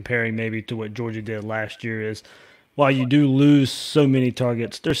 in comparing maybe to what Georgia did last year is while you do lose so many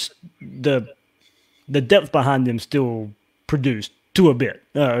targets, there's the depth behind them still produced to a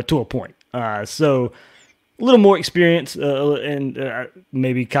point. So a little more experience, and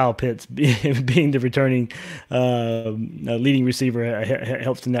maybe Kyle Pitts being the returning leading receiver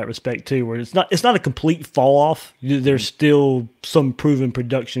helps in that respect too. Where it's not a complete fall off. There's still some proven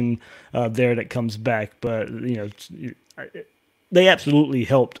production there that comes back, but they absolutely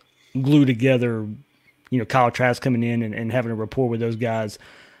helped glue together. Kyle Trask coming in and having a rapport with those guys.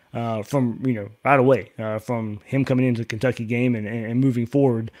 From right away, from him coming into the Kentucky game and moving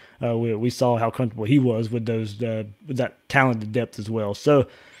forward, we saw how comfortable he was with with that talented depth as well. So,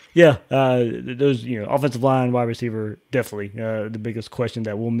 yeah, those offensive line, wide receiver, definitely the biggest question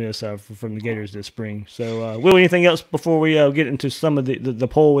that we'll miss from the Gators this spring. So, Will, anything else before we get into some of the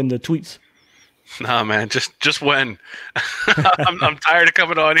poll and the tweets? No, man, just when. I'm tired of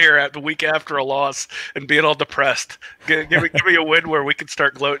coming on here at the week after a loss and being all depressed. Give me a win where we can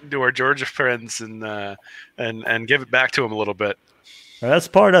start gloating to our Georgia friends and give it back to them a little bit. That's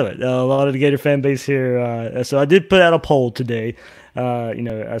part of it. A lot of the Gator fan base here. So I did put out a poll today.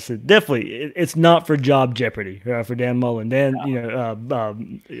 I said definitely it's not for job jeopardy for Dan Mullen.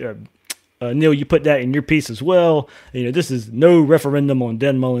 Neil, you put that in your piece as well. This is no referendum on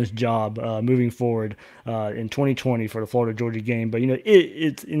Dan Mullen's job moving forward in 2020 for the Florida-Georgia game. But,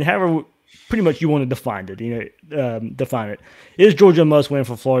 it's in however pretty much you want to define it. Is Georgia a must-win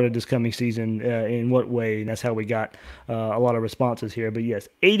for Florida this coming season? In what way? And that's how we got a lot of responses here. But, yes,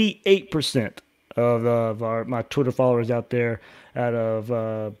 88% of my Twitter followers out there out of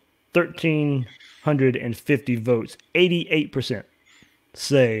 1,350 votes, 88%.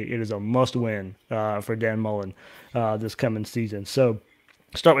 Say it is a must-win for Dan Mullen this coming season. So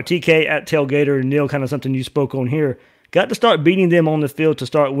start with TK at Tailgater. Neil, kind of something you spoke on here. Got to start beating them on the field to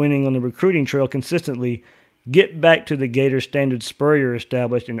start winning on the recruiting trail consistently. Get back to the Gator standard Spurrier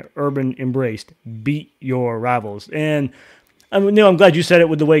established and Urban embraced. Beat your rivals. And Neil, I'm glad you said it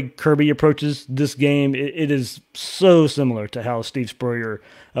with the way Kirby approaches this game. It is so similar to how Steve Spurrier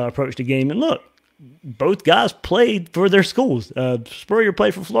approached the game. And look, both guys played for their schools. Spurrier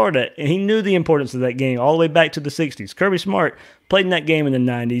played for Florida, and he knew the importance of that game all the way back to the 60s. Kirby Smart played in that game in the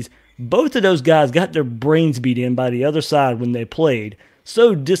 90s. Both of those guys got their brains beat in by the other side when they played.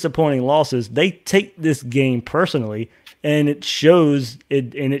 So disappointing losses. They take this game personally, and it shows.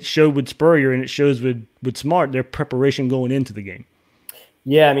 It showed with Spurrier, and it shows with Smart, their preparation going into the game.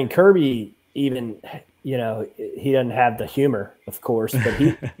 Yeah, I mean, Kirby even, he doesn't have the humor, of course, but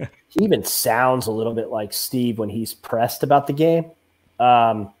he he even sounds a little bit like Steve when he's pressed about the game.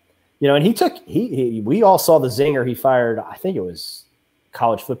 And we all saw the zinger he fired. I think it was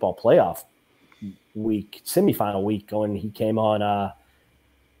college football playoff week, semifinal week, when he came on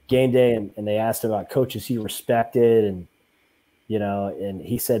game day and they asked him about coaches he respected. And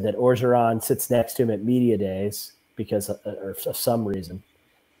he said that Orgeron sits next to him at media days because of some reason.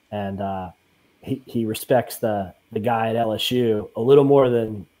 And he respects the guy at LSU a little more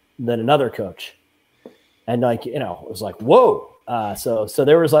than another coach. And it was like, whoa, So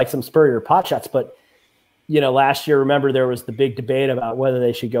there was like some Spurrier pot shots, but last year, remember there was the big debate about whether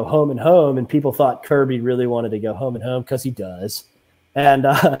they should go home and home, and people thought Kirby really wanted to go home and home because he does. And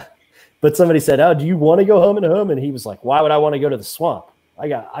but somebody said, "Oh, do you want to go home and home?" And he was like, "Why would I want to go to the swamp? I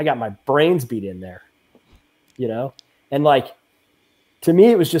got my brains beat in there." And like, to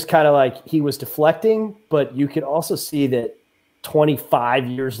me, it was just kind of like he was deflecting, but you could also see that 25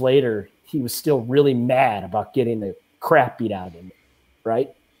 years later, he was still really mad about getting the crap beat out of him,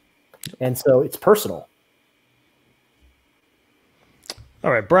 right? And so it's personal.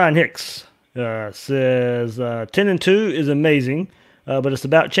 All right, Brian Hicks says 10-2 is amazing, but it's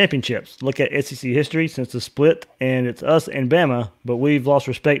about championships. Look at SEC history since the split, and it's us and Bama, but we've lost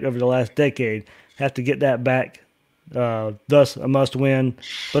respect over the last decade. Have to get that back. Thus a must win,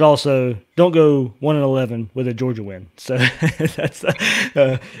 but also don't go 1-11 with a Georgia win. So that's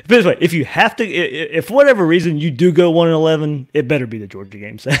but anyway, if you have to, if for whatever reason you do go 1-11, it better be the Georgia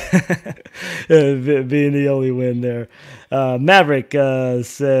game. So being the only win there. Maverick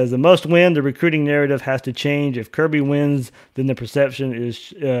says a must win. The recruiting narrative has to change. If Kirby wins, then the perception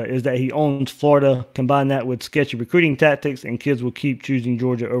is that he owns Florida. Combine that with sketchy recruiting tactics, and kids will keep choosing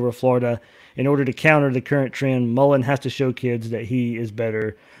Georgia over Florida. In order to counter the current trend, Mullen has to show kids that he is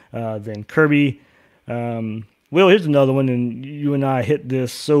better than Kirby. Will, here's another one, and you and I hit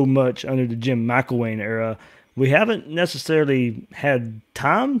this so much under the Jim McElwain era. We haven't necessarily had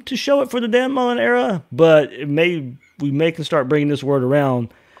time to show it for the Dan Mullen era, but we may can start bringing this word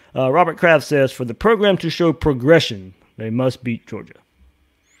around. Robert Kraft says, for the program to show progression, they must beat Georgia.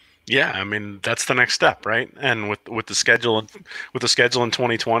 Yeah, I mean that's the next step, right? And with the schedule in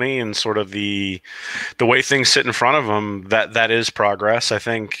 2020 and sort of the way things sit in front of them, that is progress. I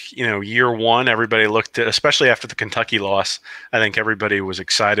think year one, everybody looked at, especially after the Kentucky loss. I think everybody was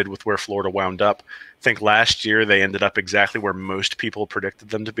excited with where Florida wound up. I think last year they ended up exactly where most people predicted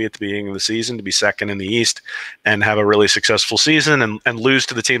them to be at the beginning of the season, to be second in the East and have a really successful season and lose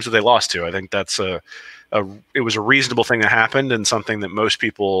to the teams that they lost to. I think that's it was a reasonable thing that happened and something that most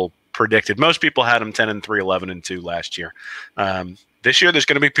people predicted. Most people had them 10-3, 11-2 last year. This year, there's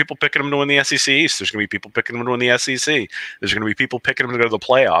going to be people picking them to win the SEC East. There's going to be people picking them to win the SEC. There's going to be people picking them to go to the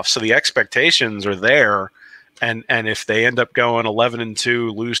playoffs. So the expectations are there. And if they end up going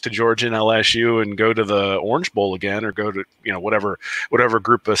 11-2, lose to Georgia and LSU, and go to the Orange Bowl again, or go to whatever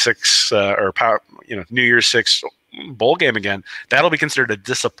group of six or power New Year's Six bowl game again, that'll be considered a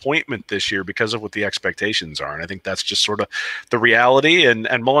disappointment this year because of what the expectations are. And I think that's just sort of the reality. And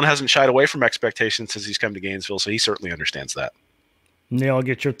Mullen hasn't shied away from expectations since he's come to Gainesville, so he certainly understands that. Neil, I'll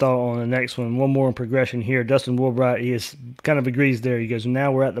get your thought on the next one. One more in progression here. Dustin Wilbright, he kind of agrees there. He goes,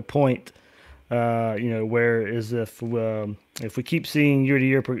 now we're at the point, where is if we keep seeing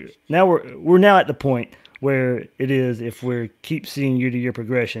year-to-year now we're now at the point where it is, if we keep seeing year-to-year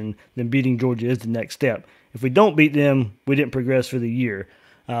progression, then beating Georgia is the next step. If we don't beat them, we didn't progress for the year.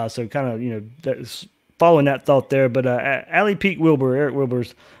 So kind of, that's following that thought there. But Allie Peak Wilbur, Eric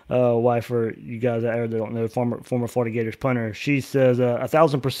Wilbur's wife, for you guys out there that don't know, former Florida Gators punter, she says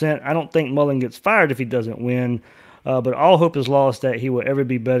 1,000%. I don't think Mullen gets fired if he doesn't win. But all hope is lost that he will ever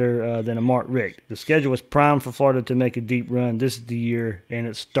be better than a Mark Richt. The schedule is primed for Florida to make a deep run. This is the year, and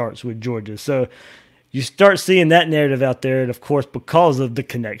it starts with Georgia. So you start seeing that narrative out there, and of course, because of the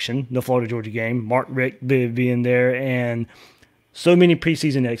connection, the Florida-Georgia game, Mark Richt being there, and so many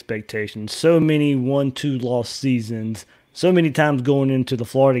preseason expectations, so many 1-2 loss seasons, so many times going into the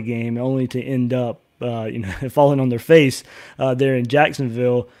Florida game, only to end up falling on their face there in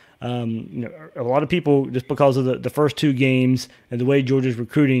Jacksonville. A lot of people, just because of the first two games and the way Georgia's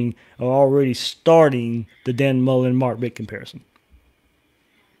recruiting, are already starting the Dan Mullen Mark Richt comparison.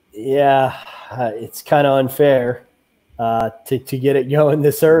 Yeah, it's kind of unfair to get it going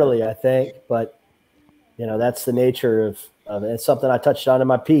this early, I think. But, that's the nature of it's something I touched on in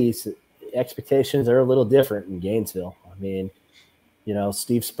my piece. Expectations are a little different in Gainesville. I mean,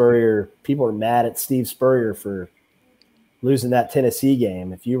 Steve Spurrier, people are mad at Steve Spurrier for losing that Tennessee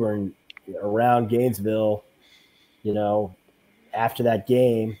game. If you were around Gainesville, after that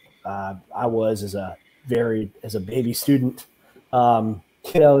game, I was as a baby student,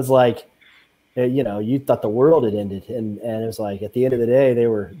 it was like, you thought the world had ended, and it was like at the end of the day, they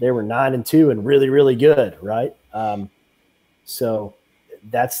were 9-2 and really, really good, right? So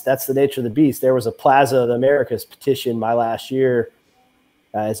that's the nature of the beast. There was a Plaza of the Americas petition my last year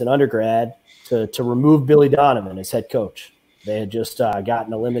as an undergrad to remove Billy Donovan as head coach. They had just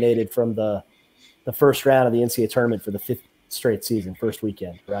gotten eliminated from the first round of the NCAA tournament for the fifth straight season, first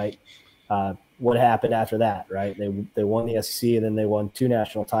weekend, right? What happened after that, right? They won the SEC, and then they won 2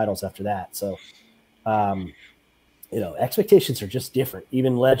 national titles after that. So expectations are just different.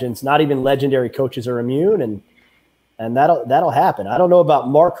 Even legends, not even legendary coaches are immune, and that'll happen. I don't know about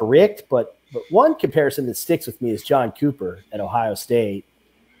Mark Richt, but one comparison that sticks with me is John Cooper at Ohio State,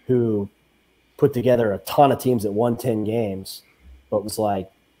 who put together a ton of teams that won 10 games, but was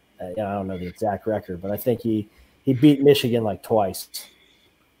like, I don't know the exact record, but I think he beat Michigan like twice.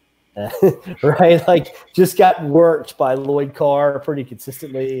 Right? Like just got worked by Lloyd Carr pretty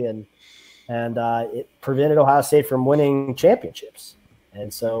consistently, and it prevented Ohio State from winning championships.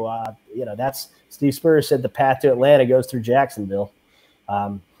 And so, that's Steve Spurrier said the path to Atlanta goes through Jacksonville.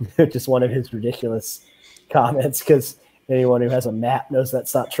 Just one of his ridiculous comments, because anyone who has a map knows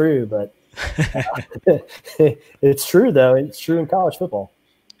that's not true, but it's true though. It's true in college football.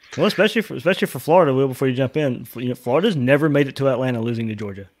 Well, especially for Florida. Will, before you jump in, Florida's never made it to Atlanta losing to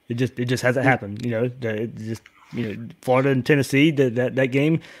Georgia. It just hasn't happened. Florida and Tennessee, that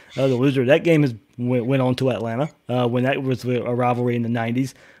game, the loser of that game went on to Atlanta when that was a rivalry in the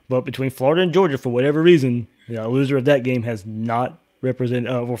 90s. But between Florida and Georgia, for whatever reason, the loser of that game has not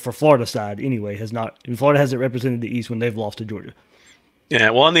represented, or for Florida side anyway, has not. Florida hasn't represented the East when they've lost to Georgia.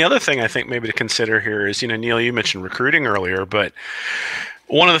 Yeah, well, and the other thing I think maybe to consider here is, Neil, you mentioned recruiting earlier, but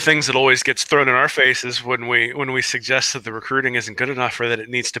one of the things that always gets thrown in our faces when we suggest that the recruiting isn't good enough or that it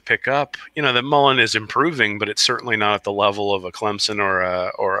needs to pick up, that Mullen is improving, but it's certainly not at the level of a Clemson or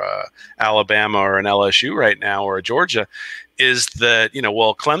a Alabama or an LSU right now, or a Georgia, is that,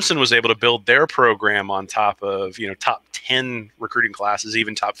 Clemson was able to build their program on top of, top 10 recruiting classes,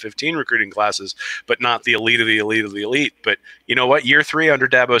 even top 15 recruiting classes, but not the elite of the elite of the elite. But you know what? Year 3 under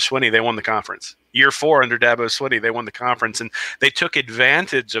Dabo Swinney, they won the conference. Year 4 under Dabo Swinney, they won the conference, and they took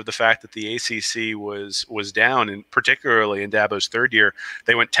advantage of the fact that the ACC was down, and particularly in Dabo's third year,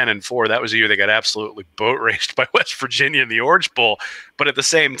 they went 10-4. That was the year they got absolutely boat raced by West Virginia in the Orange Bowl. But at the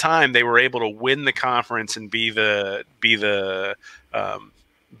same time, they were able to win the conference and be the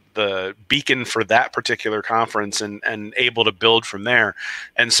beacon for that particular conference, and able to build from there.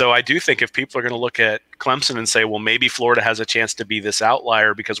 And so I do think if people are going to look at Clemson and say, well, maybe Florida has a chance to be this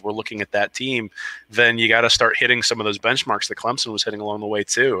outlier because we're looking at that team, then you got to start hitting some of those benchmarks that Clemson was hitting along the way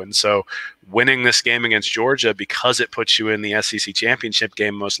too. And so winning this game against Georgia, because it puts you in the SEC championship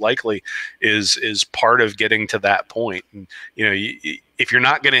game, most likely is part of getting to that point. And, if you're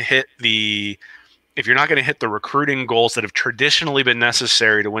not going to hit the recruiting goals that have traditionally been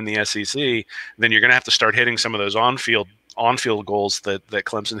necessary to win the SEC, then you're going to have to start hitting some of those on-field goals that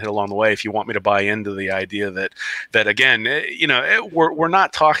Clemson hit along the way. If you want me to buy into the idea that again, we're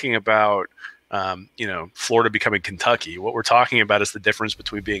not talking about Florida becoming Kentucky. What we're talking about is the difference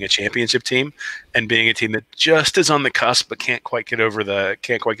between being a championship team and being a team that just is on the cusp but can't quite get over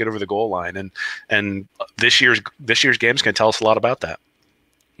the goal line. And this year's game is going to tell us a lot about that.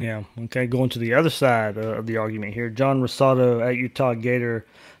 Yeah. Okay. Going to the other side of the argument here, John Rosato at Utah Gator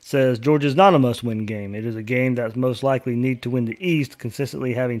says Georgia's not a must-win game. It is a game that most likely need to win the East.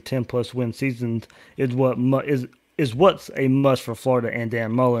 Consistently having 10+ win seasons is what's a must for Florida and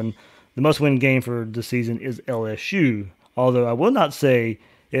Dan Mullen. The must-win game for the season is LSU. Although I will not say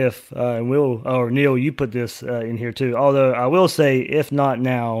if Neil, you put this in here too. Although I will say if not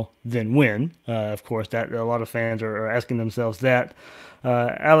now, then when. Of course, that a lot of fans are asking themselves that.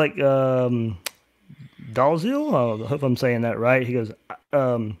 Alec Dalziel, I hope I'm saying that right. He goes,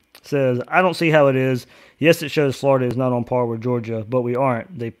 says, I don't see how it is. Yes, it shows Florida is not on par with Georgia, but we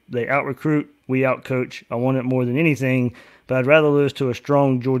aren't. They out-recruit, we out-coach. I want it more than anything, but I'd rather lose to a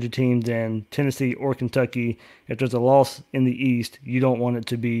strong Georgia team than Tennessee or Kentucky. If there's a loss in the East, you don't want it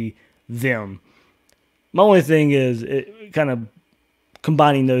to be them. My only thing is kind of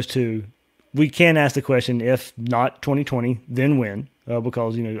combining those two. We can ask the question, if not 2020, then when?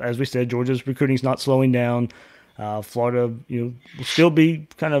 Because, as we said, Georgia's recruiting is not slowing down. Florida, will still be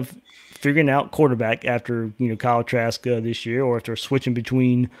kind of figuring out quarterback after, Kyle Trask this year, or if they're switching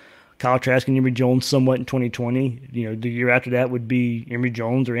between Kyle Trask and Emory Jones somewhat in 2020. The year after that would be Emory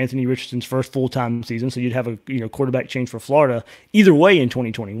Jones or Anthony Richardson's first full-time season. So you'd have a, quarterback change for Florida either way in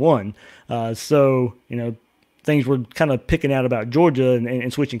 2021. Things were kind of picking out about Georgia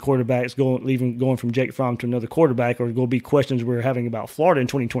and switching quarterbacks, going from Jake Fromm to another quarterback, or going to be questions we're having about Florida in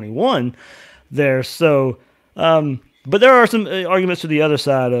 2021 there. So, but there are some arguments to the other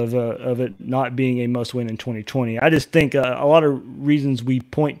side of it not being a must-win in 2020. I just think a lot of reasons we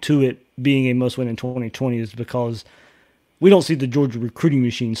point to it being a must-win in 2020 is because we don't see the Georgia recruiting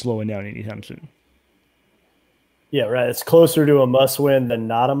machine slowing down anytime soon. Yeah, right. It's closer to a must-win than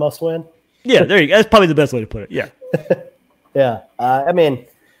not a must-win. Yeah, there you go. That's probably the best way to put it. Yeah. Yeah.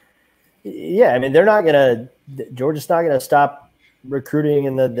 They're not going to – Georgia's not going to stop recruiting,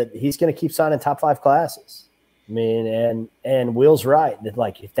 and he's going to keep signing top 5 classes. I mean, and Will's right that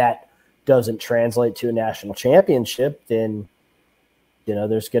like if that doesn't translate to a national championship, then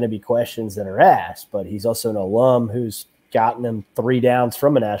there's going to be questions that are asked. But he's also an alum who's gotten him 3 downs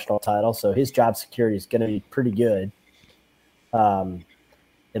from a national title, so his job security is going to be pretty good.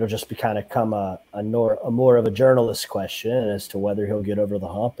 It'll just be kind of come a more of a journalist question as to whether he'll get over the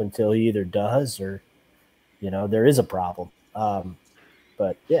hump until he either does or there is a problem.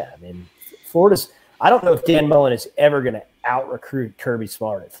 But yeah, I mean, Florida's. I don't know if Dan Mullen is ever going to out-recruit Kirby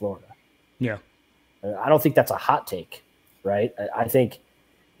Smart at Florida. Yeah. I don't think that's a hot take, right? I think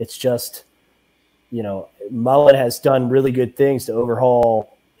it's just, Mullen has done really good things to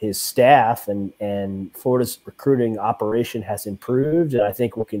overhaul his staff, and Florida's recruiting operation has improved, and I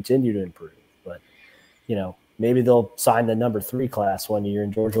think will continue to improve. But, maybe they'll sign the number 3 class one year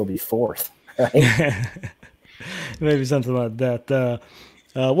and Georgia will be 4th, right? Maybe something like that.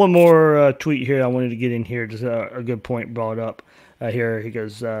 One more tweet here I wanted to get in here. Just a good point brought up here. He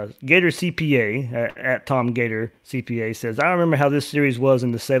goes, Gator CPA, at Tom Gator CPA, says, I remember how this series was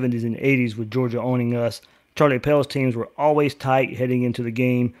in the 70s and 80s with Georgia owning us. Charlie Pell's teams were always tight heading into the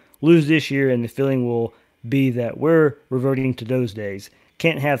game. Lose this year, and the feeling will be that we're reverting to those days.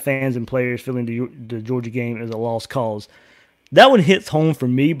 Can't have fans and players feeling the Georgia game as a lost cause. That one hits home for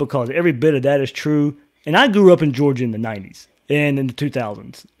me because every bit of that is true. And I grew up in Georgia in the 90s. And in the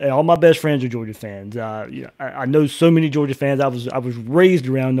 2000s, and all my best friends are Georgia fans. I know so many Georgia fans. I was raised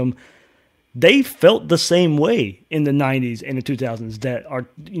around them. They felt the same way in the 90s and the 2000s. That are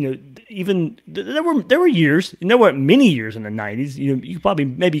even there were years. There weren't many years in the 90s. You probably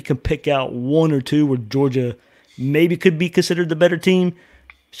maybe could pick out 1 or 2 where Georgia maybe could be considered the better team.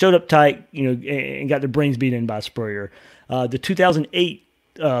 Showed up tight, and got their brains beat in by Spurrier. The 2008.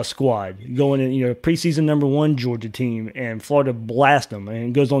 Squad going in, preseason number 1 Georgia team, and Florida blast them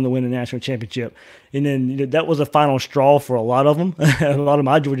and goes on to win the national championship. And then that was a final straw for a lot of them, a lot of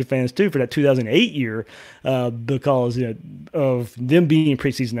my Georgia fans too, for that 2008 year, because of them being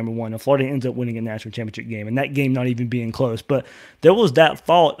preseason number 1. And Florida ends up winning a national championship game, and that game not even being close. But there was that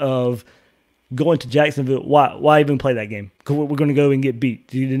thought of going to Jacksonville. Why even play that game? Because we're going to go and get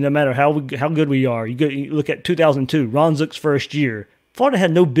beat. No matter how good we are. You look at 2002, Ron Zook's first year. Florida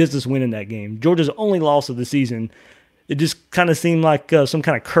had no business winning that game. Georgia's only loss of the season. It just kind of seemed like some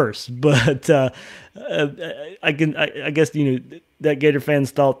kind of curse. But I guess that Gator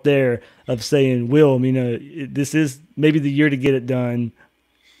fans thought there of saying, Will, this is maybe the year to get it done.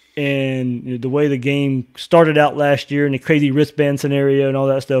 And the way the game started out last year and the crazy wristband scenario and all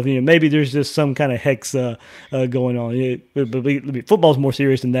that stuff, maybe there's just some kind of hex going on. But football's more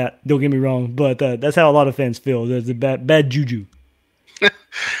serious than that. Don't get me wrong, but that's how a lot of fans feel. There's a bad juju.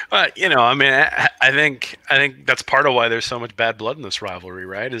 I think that's part of why there's so much bad blood in this rivalry,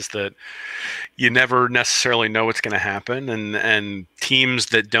 right? Is that you never necessarily know what's going to happen, and teams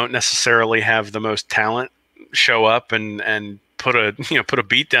that don't necessarily have the most talent show up and put a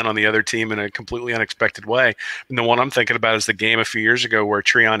beat down on the other team in a completely unexpected way. And the one I'm thinking about is the game a few years ago where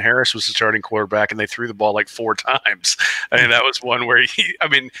Treon Harris was the starting quarterback and they threw the ball like 4 times. I mean, that was one where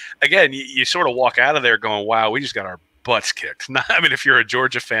you sort of walk out of there going, wow, we just got our butts kicked. If you're a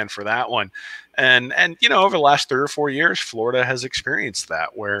Georgia fan for that one. And over the last 3 or 4 years, Florida has experienced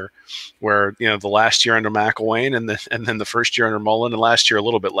that where the last year under McElwain and then the first year under Mullen, and last year a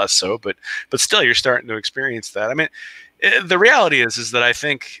little bit less so, but still you're starting to experience that. The reality is that I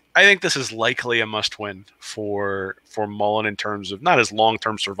think this is likely a must-win for Mullen in terms of not his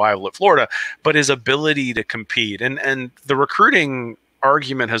long-term survival at Florida, but his ability to compete. And the recruiting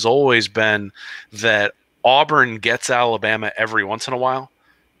argument has always been that Auburn gets Alabama every once in a while,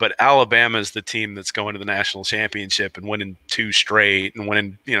 but Alabama is the team that's going to the national championship and winning 2 straight and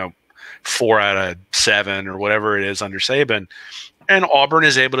winning, 4 out of 7 or whatever it is under Saban. And Auburn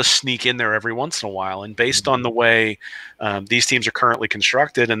is able to sneak in there every once in a while. And based on the way these teams are currently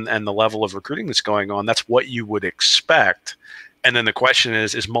constructed and the level of recruiting that's going on, that's what you would expect. And then the question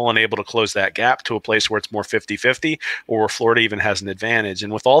is Mullen able to close that gap to a place where it's more 50-50 or where Florida even has an advantage?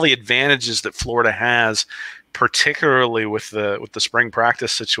 And with all the advantages that Florida has, particularly with the spring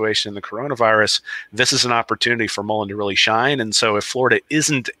practice situation and the coronavirus, this is an opportunity for Mullen to really shine. And so if Florida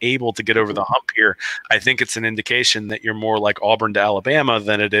isn't able to get over the hump here, I think it's an indication that you're more like Auburn to Alabama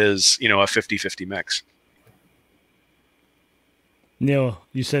than it is, a 50-50 mix. Neil,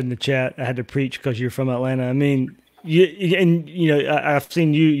 you said in the chat, I had to preach because you're from Atlanta. I've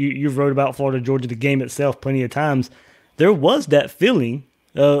seen you've wrote about Florida, Georgia, the game itself plenty of times. There was that feeling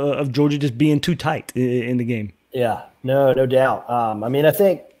of Georgia just being too tight in the game. Yeah, no doubt.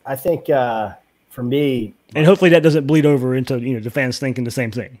 I think for me, and hopefully that doesn't bleed over into the fans thinking the same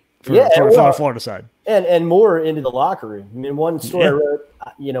thing. for our Florida side. And more into the locker room. I mean, one story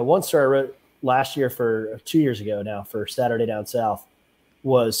I wrote last year for 2 years ago now for Saturday Down South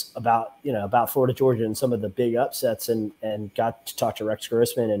was about Florida, Georgia and some of the big upsets and got to talk to Rex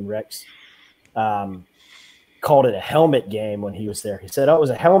Grossman, and Rex called it a helmet game when he was there. He said, "Oh, it was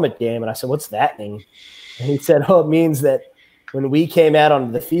a helmet game." And I said, "What's that mean?" And he said, "Oh, it means that when we came out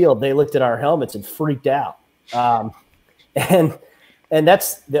onto the field, they looked at our helmets and freaked out." And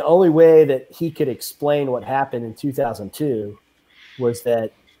that's the only way that he could explain what happened in 2002 was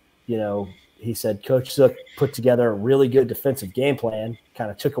that, he said Coach Zook put together a really good defensive game plan,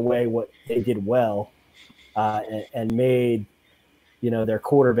 kind of took away what they did well, and made, their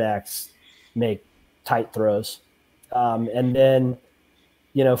quarterbacks make tight throws. And then,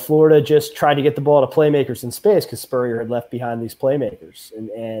 Florida just tried to get the ball to playmakers in space because Spurrier had left behind these playmakers.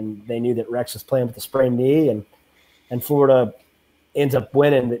 And they knew that Rex was playing with a sprained knee, and Florida ends up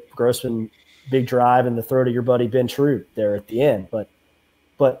winning. That Grossman big drive and the throw to your buddy Ben Troop there at the end. But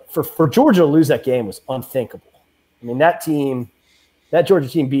for Georgia to lose that game was unthinkable. I mean, that Georgia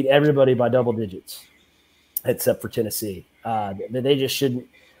team beat everybody by double digits except for Tennessee. They just shouldn't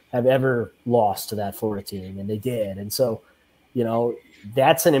have ever lost to that Florida team, and they did. And so,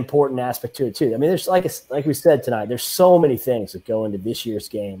 that's an important aspect to it too. I mean, there's like we said tonight, there's so many things that go into this year's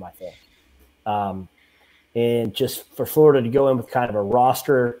game, I think. And just for Florida to go in with kind of a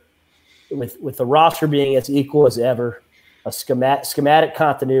roster, with the roster being as equal as ever, a schematic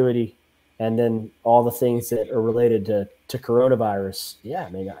continuity, and then all the things that are related to coronavirus. Yeah, I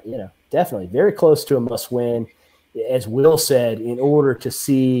mean, definitely very close to a must-win. As Will said, in order to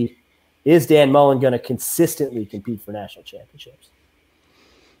see, is Dan Mullen going to consistently compete for national championships?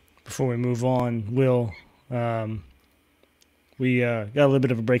 Before we move on, Will, we got a little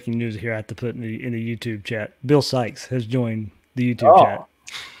bit of a breaking news here I have to put in the YouTube chat. Bill Sykes has joined the YouTube chat.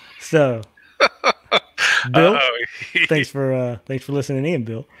 So, Bill, thanks for listening in,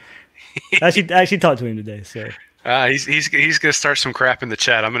 Bill. I actually talked to him today. So he's going to start some crap in the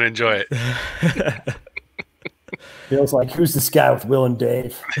chat. I'm going to enjoy it. Bill's like, who's this guy with Will and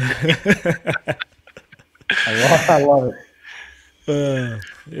Dave? I love it.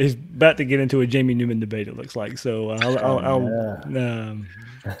 He's about to get into a Jamie Newman debate, it looks like. So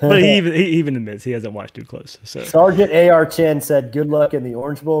but he even admits he hasn't watched too close. So Sergeant AR-10 said, "Good luck in the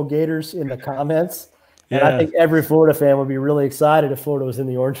Orange Bowl, Gators," in the comments. And I think every Florida fan would be really excited if Florida was in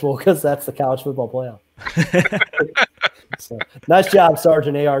the Orange Bowl because that's the college football playoff. So, nice job,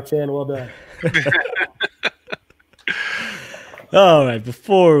 Sergeant AR-10. Well done. All right,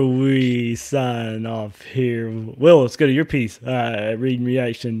 before we sign off here, Will, let's go to your piece, reading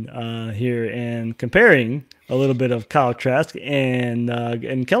reaction here and comparing a little bit of Kyle Trask and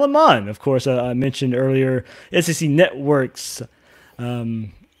Kellen Mond. Of course, I mentioned earlier SEC Network's, it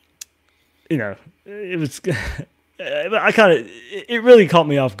was it really caught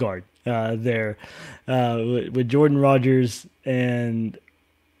me off guard there with Jordan Rodgers and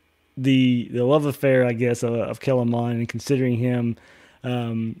the love affair, I guess, of Kellen Mond, and considering him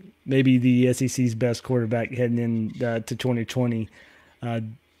maybe the SEC's best quarterback heading in to 2020. I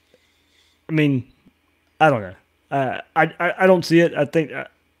mean, I don't know. I don't see it. I think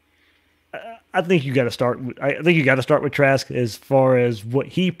you got to start. I think you got to start with Trask as far as what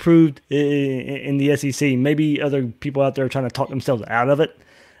he proved in the SEC. Maybe other people out there are trying to talk themselves out of it.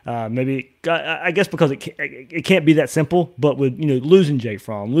 Maybe I guess because it can't be that simple. But with losing Jake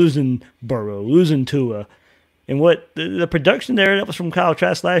Fromm, losing Burrow, losing Tua, and what the production there that was from Kyle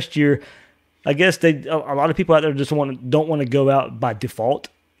Trask last year, I guess a lot of people out there just don't want to go out by default.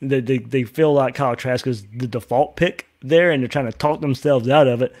 They feel like Kyle Trask is the default pick there, and they're trying to talk themselves out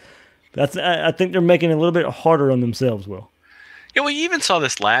of it. I think they're making it a little bit harder on themselves, Will. Yeah, well, you even saw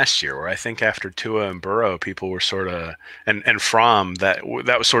this last year where I think after Tua and Burrow, people were sort of and Fromm, that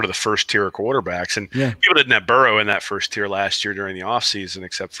was sort of the first tier of quarterbacks, and people didn't have Burrow in that first tier last year during the offseason,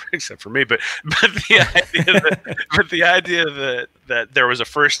 except for me. But the idea that there was a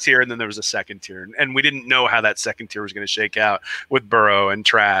first tier and then there was a second tier, and we didn't know how that second tier was going to shake out with Burrow and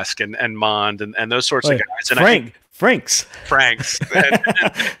Trask and Mond and those sorts of guys. And Franks.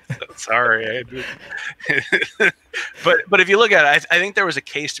 Sorry. But if you look at it, I think there was a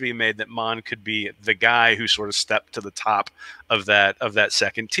case to be made that Mond could be the guy who sort of stepped to the top of that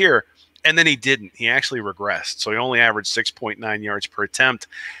second tier. And then he didn't. He actually regressed. So he only averaged 6.9 yards per attempt.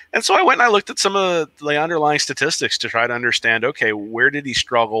 And so I went and I looked at some of the underlying statistics to try to understand, okay, where did he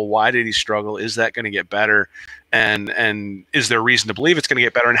struggle? Why did he struggle? Is that going to get better? And is there reason to believe it's going to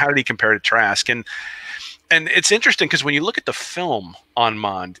get better? And how did he compare to Trask? And And it's interesting because when you look at the film on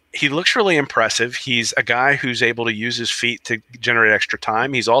Mond, he looks really impressive. He's a guy who's able to use his feet to generate extra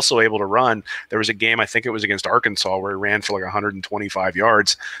time. He's also able to run. There was a game, I think it was against Arkansas, where he ran for like 125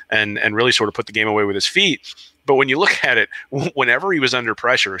 yards and really sort of put the game away with his feet. But when you look at it, whenever he was under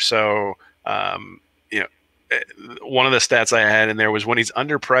pressure, so one of the stats I had in there was when he's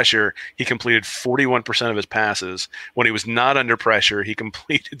under pressure, he completed 41% of his passes. When he was not under pressure, he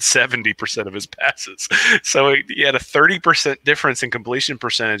completed 70% of his passes. So he had a 30% difference in completion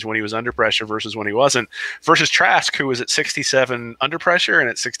percentage when he was under pressure versus when he wasn't, versus Trask, who was at 67 under pressure and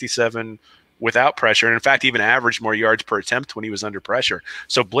at 67 without pressure, and in fact even averaged more yards per attempt when he was under pressure.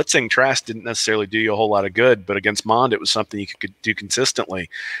 So blitzing Trask didn't necessarily do you a whole lot of good, but against Mond it was something you could do consistently.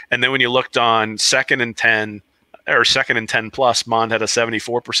 And then when you looked on second and 10 plus, Mond had a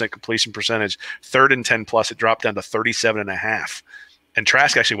 74% completion percentage. Third and 10 plus, it dropped down to 37.5%. And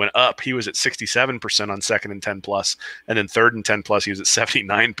Trask actually went up. He was at 67% on second and 10 plus, and then third and 10 plus, he was at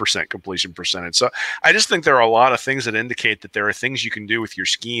 79% completion percentage. So I just think there are a lot of things that indicate that there are things you can do with your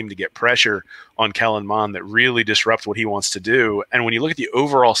scheme to get pressure on Kellen Mond that really disrupt what he wants to do. And when you look at the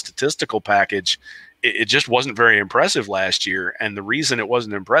overall statistical package, it just wasn't very impressive last year. And the reason it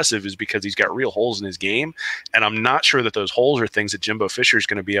wasn't impressive is because he's got real holes in his game. And I'm not sure that those holes are things that Jimbo Fisher is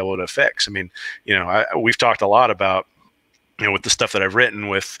going to be able to fix. I mean, we've talked a lot about, with the stuff that I've written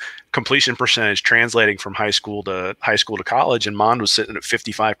with completion percentage translating from high school to college, and Mond was sitting at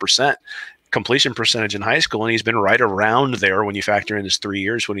 55% completion percentage in high school, and he's been right around there when you factor in his 3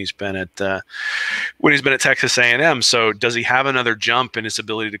 years when he's been at Texas A&M. So does he have another jump in his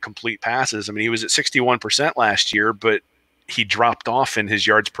ability to complete passes? I mean, he was at 61% last year, but he dropped off in his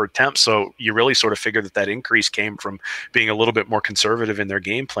yards per attempt. So you really sort of figure that increase came from being a little bit more conservative in their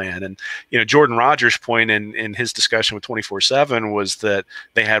game plan. And, Jordan Rogers' point in his discussion with 24/7 was that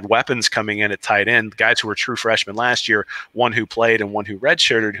they had weapons coming in at tight end, guys who were true freshmen last year, one who played and one who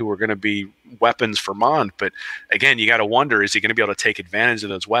redshirted, who were going to be weapons for Mond. But again, you got to wonder, is he going to be able to take advantage of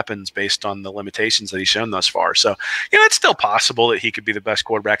those weapons based on the limitations that he's shown thus far? So, it's still possible that he could be the best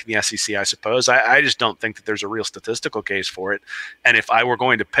quarterback in the SEC, I suppose. I just don't think that there's a real statistical case for it. And if I were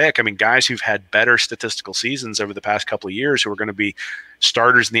going to pick, guys who've had better statistical seasons over the past couple of years who are going to be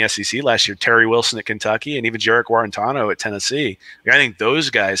starters in the SEC last year, Terry Wilson at Kentucky and even Jarek Guarantano at Tennessee. I think those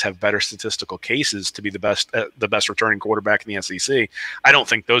guys have better statistical cases to be the best returning quarterback in the SEC. I don't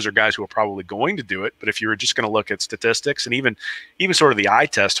think those are guys who are probably going to do it, but if you were just going to look at statistics and even sort of the eye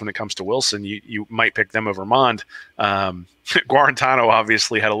test when it comes to Wilson, you might pick them over Mond. Guarantano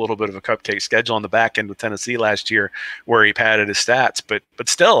obviously had a little bit of a cupcake schedule on the back end with Tennessee last year where he padded his stats, but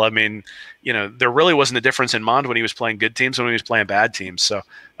still, there really wasn't a difference in Mond when he was playing good teams and when he was playing bad teams. So,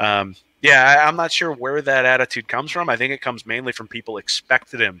 I'm not sure where that attitude comes from. I think it comes mainly from people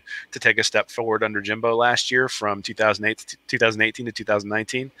expected him to take a step forward under Jimbo last year from 2018 to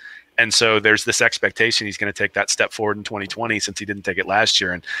 2019. And so there's this expectation he's going to take that step forward in 2020 since he didn't take it last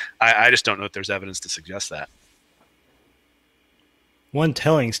year. And I just don't know if there's evidence to suggest that. One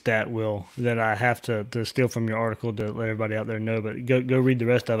telling stat, Will, that I have to steal from your article to let everybody out there know, but go read the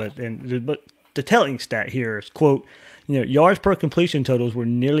rest of it. But the telling stat here is, quote, yards per completion totals were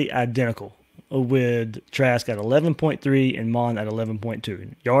nearly identical, with Trask at 11.3 and Mond at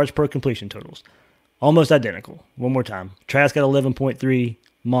 11.2. Yards per completion totals, almost identical. One more time. Trask at 11.3,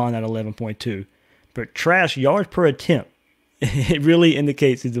 Mond at 11.2. But Trask yards per attempt, it really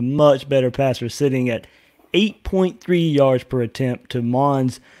indicates he's a much better passer, sitting at 8.3 yards per attempt to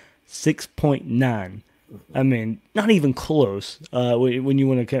Mond's 6.9. Not even close when you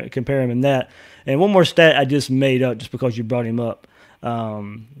want to compare him in that. And one more stat I just made up just because you brought him up.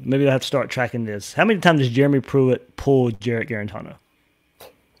 Maybe I'll have to start tracking this. How many times does Jeremy Pruitt pull Jarek Guarantano?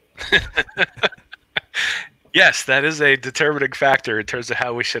 Yes, that is a determining factor in terms of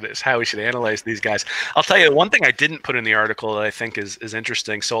how we should analyze these guys. I'll tell you one thing I didn't put in the article that I think is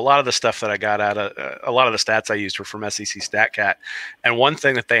interesting. So a lot of the stuff that I got out of a lot of the stats I used were from SEC StatCat, and one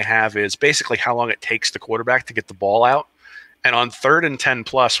thing that they have is basically how long it takes the quarterback to get the ball out. And on third and 10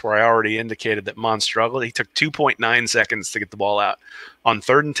 plus, where I already indicated that Mond struggled, he took 2.9 seconds to get the ball out. On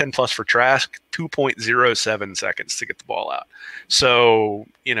third and 10 plus for Trask, 2.07 seconds to get the ball out. So,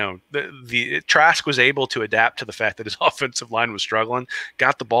 the Trask was able to adapt to the fact that his offensive line was struggling,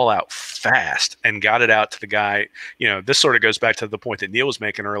 got the ball out fast and got it out to the guy. This sort of goes back to the point that Neil was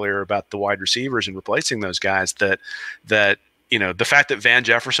making earlier about the wide receivers and replacing those guys, that the fact that Van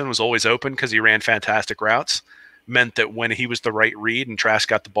Jefferson was always open because he ran fantastic routes. meant that when he was the right read and Trask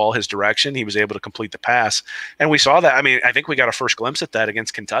got the ball his direction, he was able to complete the pass. And we saw that. I mean, I think we got a first glimpse at that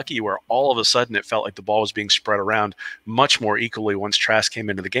against Kentucky, where all of a sudden it felt like the ball was being spread around much more equally once Trask came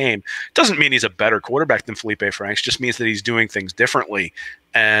into the game. Doesn't mean he's a better quarterback than Felipe Franks, just means that he's doing things differently.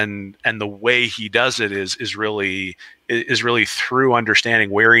 And the way he does it is really through understanding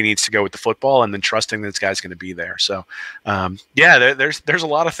where he needs to go with the football and then trusting that this guy's going to be there. So, there's a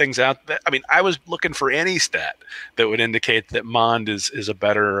lot of things out there. I mean, I was looking for any stat that would indicate that Mond is a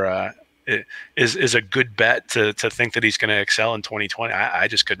better is a good bet to think that he's going to excel in 2020. I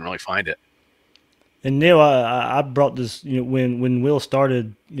just couldn't really find it. And Neil, I brought this, when Will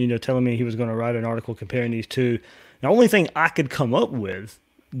started, telling me he was going to write an article comparing these two. The only thing I could come up with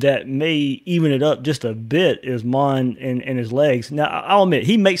that may even it up just a bit is Mond and his legs. Now, I'll admit,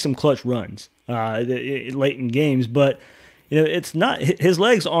 he makes some clutch runs late in games, but it's not, his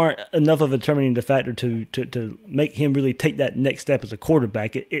legs aren't enough of a determining factor to make him really take that next step as a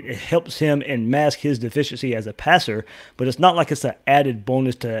quarterback. It helps him and mask his deficiency as a passer, but it's not like it's an added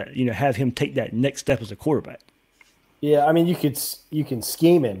bonus to have him take that next step as a quarterback. Yeah, I mean, you can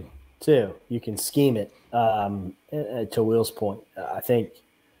scheme him too. You can scheme it. To Will's point, I think,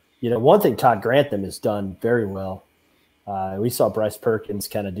 one thing Todd Grantham has done very well. We saw Bryce Perkins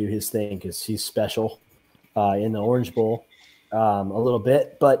kind of do his thing because he's special in the Orange Bowl a little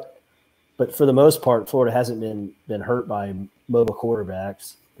bit, but for the most part, Florida hasn't been hurt by mobile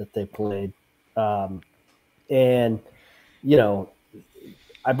quarterbacks that they played. And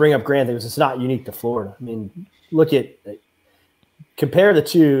I bring up Grantham because it's not unique to Florida. I mean, compare the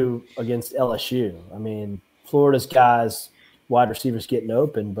two against LSU. I mean, Florida's guys, wide receivers getting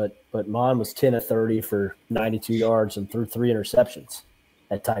open, but Mond was 10 of 30 for 92 yards and threw 3 interceptions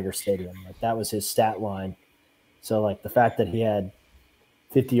at Tiger Stadium. Like, that was his stat line. So, like, the fact that he had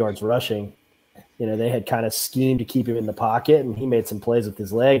 50 yards rushing, they had kind of schemed to keep him in the pocket, and he made some plays with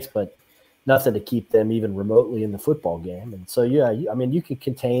his legs, but nothing to keep them even remotely in the football game. And so, I mean, you can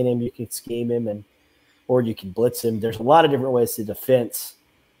contain him, you can scheme him, or you can blitz him. There's a lot of different ways to defense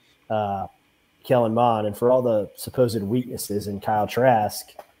Kellen Mond. And for all the supposed weaknesses in Kyle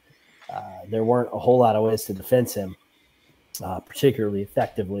Trask, there weren't a whole lot of ways to defense him particularly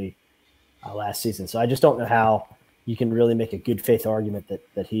effectively last season. So I just don't know how you can really make a good faith argument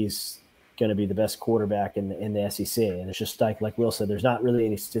that he's going to be the best quarterback in the SEC. And it's just like Will said, there's not really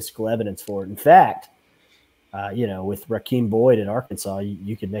any statistical evidence for it. In fact, with Rakeem Boyd at Arkansas,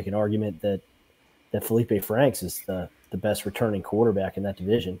 you could make an argument that Felipe Franks is the best returning quarterback in that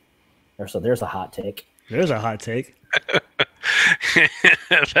division. So there's a hot take. There's a hot take.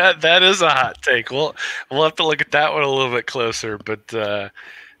 that is a hot take. We'll have to look at that one a little bit closer. But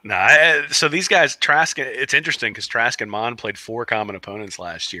so these guys, Trask, it's interesting because Trask and Mond played 4 common opponents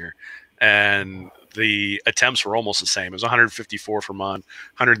last year, and the attempts were almost the same. It was 154 for Mond,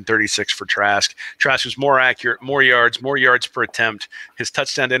 136 for Trask. Trask was more accurate, more yards per attempt. His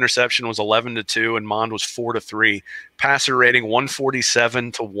touchdown to interception was 11-2, and Mond was 4-3. Passer rating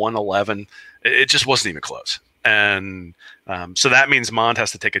 147 to 111. It just wasn't even close. And so that means Mond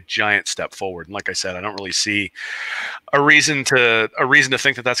has to take a giant step forward. And like I said, I don't really see a reason to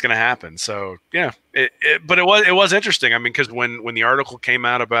think that that's going to happen. So yeah, but it was interesting. I mean, because when the article came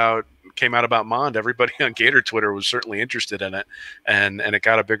out about Mond, everybody on Gator Twitter was certainly interested in it, and it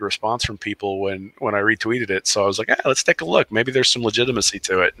got a big response from people when I retweeted it. So I was like, let's take a look. Maybe there's some legitimacy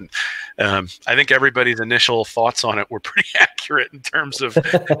to it. And I think everybody's initial thoughts on it were pretty accurate in terms of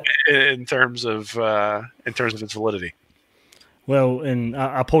its validity. Well, and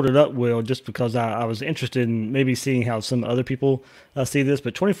I pulled it up, Will, just because I was interested in maybe seeing how some other people see this.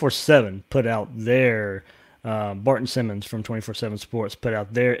 But 24/7 put out their Barton Simmons from 24/7 Sports put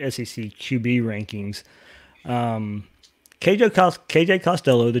out their SEC QB rankings. KJ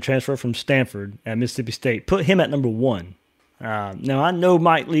Costello, the transfer from Stanford at Mississippi State, put him at number 1. Now, I know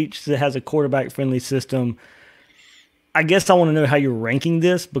Mike Leach has a quarterback-friendly system. I guess I want to know how you're ranking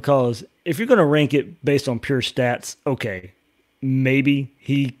this, because if you're going to rank it based on pure stats, okay, maybe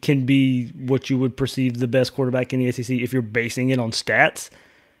he can be what you would perceive the best quarterback in the SEC if you're basing it on stats.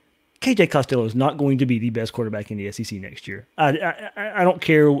 KJ Costello is not going to be the best quarterback in the SEC next year. I don't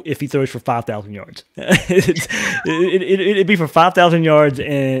care if he throws for 5,000 yards. It'd be for 5,000 yards,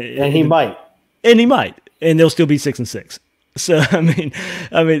 and he might, and they'll still be 6-6. So I mean,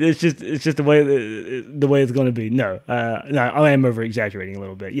 it's just the way it's going to be. No, I am over exaggerating a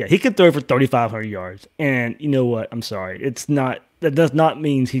little bit. Yeah, he could throw for 3,500 yards, and you know what? I'm sorry, it's not. That does not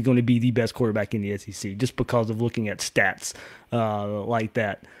mean he's going to be the best quarterback in the SEC just because of looking at stats like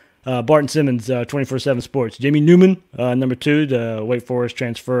that. Barton Simmons, 24/7 Sports. Jamie Newman, number 2, the Wake Forest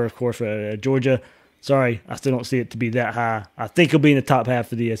transfer, of course, Georgia. sorry, I still don't see it to be that high. I think he'll be in the top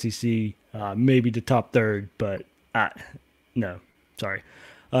half of the SEC, maybe the top third, but no, sorry.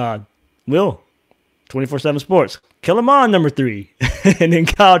 Will, 24/7 Sports, Kellen Mond number 3, and then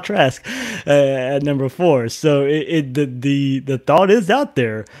Kyle Trask at number 4. So the thought is out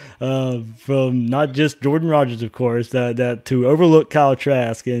there from not just Jordan Rodgers, of course, that to overlook Kyle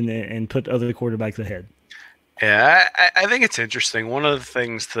Trask and put other quarterbacks ahead. Yeah, I think it's interesting. One of the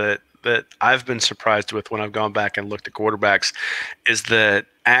things that I've been surprised with when I've gone back and looked at quarterbacks is that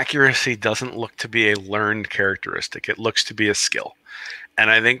accuracy doesn't look to be a learned characteristic. It looks to be a skill. And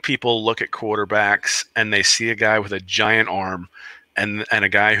I think people look at quarterbacks and they see a guy with a giant arm and a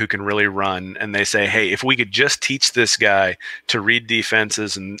guy who can really run, and they say, hey, if we could just teach this guy to read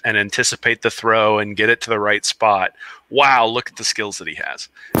defenses and anticipate the throw and get it to the right spot, wow, look at the skills that he has.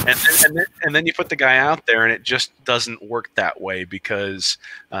 And then you put the guy out there and it just doesn't work that way, because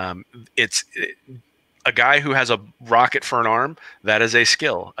a guy who has a rocket for an arm, that is a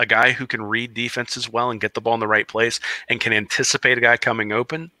skill. A guy who can read defenses well and get the ball in the right place and can anticipate a guy coming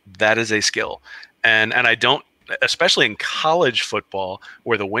open, that is a skill. And I don't, especially in college football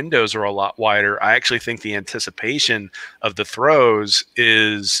where the windows are a lot wider, I actually think the anticipation of the throws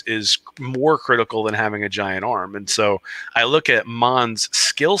is more critical than having a giant arm. And so I look at Mond's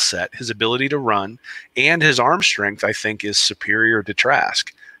skill set, his ability to run, and his arm strength, I think, is superior to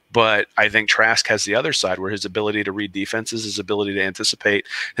Trask. But I think Trask has the other side, where his ability to read defenses, his ability to anticipate,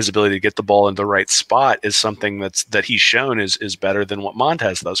 his ability to get the ball in the right spot is something that he's shown is better than what Mond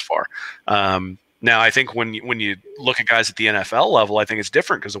has thus far. Now, I think when you look at guys at the NFL level, I think it's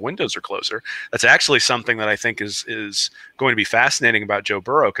different because the windows are closer. That's actually something that I think is going to be fascinating about Joe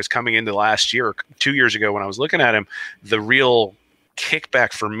Burrow, because coming into last year, 2 years ago when I was looking at him, the real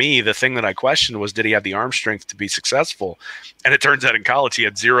kickback for me, the thing that I questioned was, did he have the arm strength to be successful? And it turns out in college he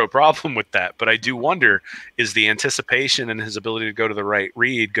had zero problem with that. But I do wonder, is the anticipation and his ability to go to the right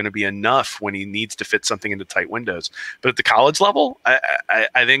read going to be enough when he needs to fit something into tight windows? But at the college level,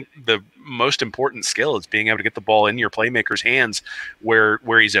 I think the most important skill is being able to get the ball in your playmaker's hands where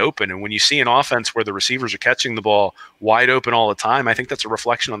he's open. And when you see an offense where the receivers are catching the ball wide open all the time, I think that's a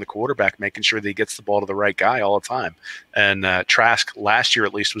reflection on the quarterback, making sure that he gets the ball to the right guy all the time. And Trask last year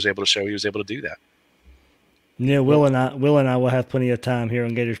at least was able to show he was able to do that. Yeah, Will and I will have plenty of time here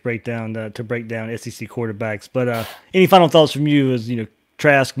on Gators Breakdown to break down SEC quarterbacks. But any final thoughts from you as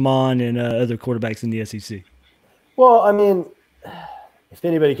Trask, Mond, and other quarterbacks in the SEC? Well, I mean, if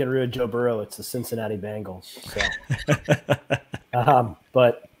anybody can ruin Joe Burrow, it's the Cincinnati Bengals. So,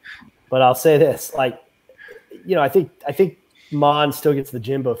 but I'll say this: I think Mond still gets the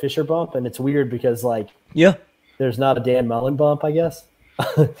Jimbo Fisher bump, and it's weird because there's not a Dan Mullen bump, I guess.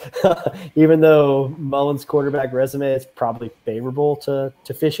 Even though Mullen's quarterback resume is probably favorable to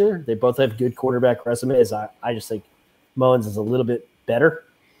Fisher, they both have good quarterback resumes. I just think Mullen's is a little bit better.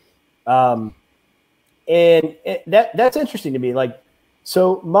 And that's interesting to me.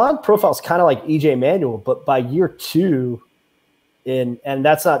 So Mond profile is kind of like EJ Manuel, but by year 2, and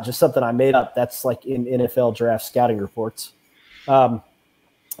that's not just something I made up. That's like in NFL draft scouting reports. But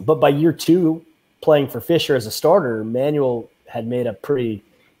by year 2, playing for Fisher as a starter, Manuel had made a pretty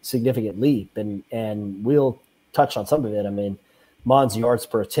significant leap, and we'll touch on some of it. I mean, Mond's yards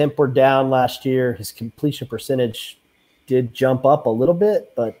per attempt were down last year. His completion percentage did jump up a little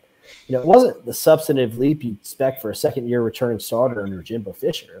bit, but it wasn't the substantive leap you'd expect for a second-year returning starter under Jimbo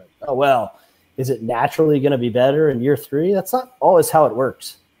Fisher. Oh, well, is it naturally going to be better in year 3? That's not always how it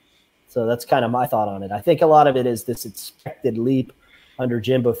works. So that's kind of my thought on it. I think a lot of it is this expected leap under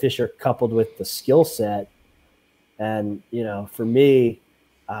Jimbo Fisher coupled with the skill set. And, for me,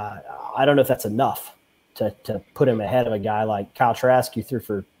 I don't know if that's enough to put him ahead of a guy like Kyle Trask, who threw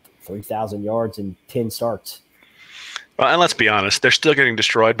for 3,000 yards in 10 starts. Well, and let's be honest, they're still getting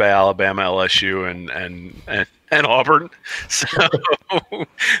destroyed by Alabama, LSU, and Auburn.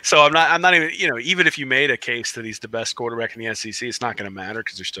 So I'm not even, even if you made a case that he's the best quarterback in the SEC, it's not going to matter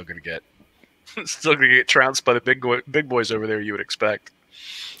because they're still going to get trounced by the big boys over there. You would expect.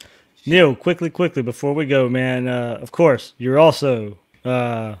 Neil, quickly, before we go, man, of course, you're also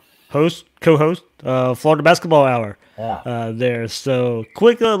co-host, Florida Basketball Hour there. So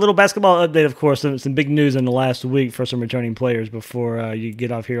quick little basketball update, of course, some big news in the last week for some returning players before you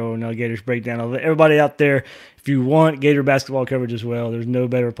get off here on Gators Breakdown. Everybody out there, if you want Gator basketball coverage as well, there's no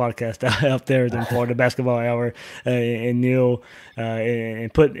better podcast out there than Florida Basketball Hour and Neil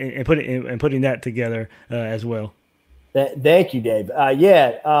and putting that together as well. Thank you, Dave.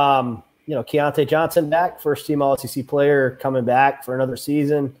 Keontae Johnson back, first team All-SEC player, coming back for another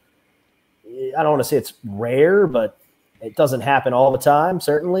season. I don't want to say it's rare, but it doesn't happen all the time,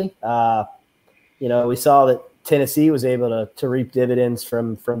 certainly. we saw that Tennessee was able to reap dividends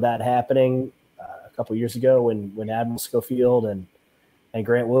from that happening a couple years ago when Admiral Schofield and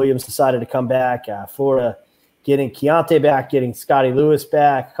Grant Williams decided to come back. Florida getting Keontae back, getting Scotty Lewis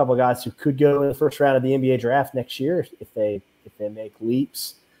back, a couple of guys who could go in the first round of the NBA draft next year if they make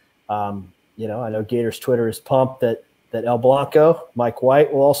leaps. I know Gators Twitter is pumped that El Blanco, Mike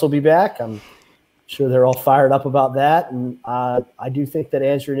White, will also be back. I'm sure they're all fired up about that. And I do think that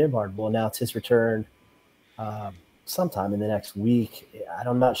Andrew Nembhard will announce his return sometime in the next week.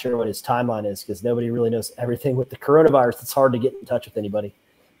 I'm not sure what his timeline is because nobody really knows everything with the coronavirus. It's hard to get in touch with anybody.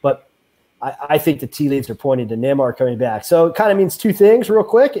 But I think the tea leaves are pointing to Nembhard coming back. So it kind of means two things real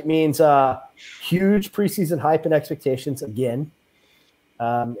quick. It means huge preseason hype and expectations again.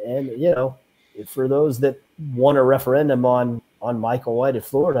 For those that want a referendum on Michael White at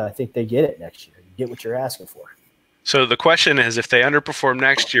Florida, I think they get it next year. You get what you're asking for. So the question is, if they underperform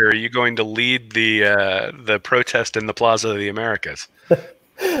next year, are you going to lead the protest in the Plaza of the Americas?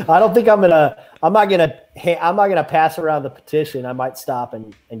 I don't think I'm not gonna pass around the petition. I might stop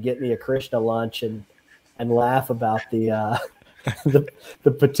and get me a Krishna lunch and laugh about the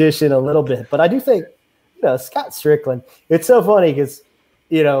petition a little bit. But I do think, Scott Strickland, it's so funny because,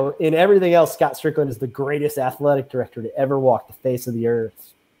 in everything else, Scott Strickland is the greatest athletic director to ever walk the face of the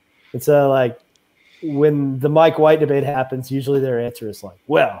earth. And so, when the Mike White debate happens, usually their answer is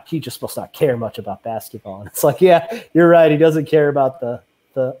well, he just must not care much about basketball. And it's yeah, you're right. He doesn't care about the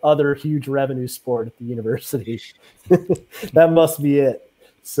other huge revenue sport at the university. That must be it.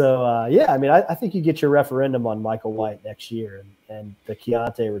 So, I think you get your referendum on Michael White next year, and the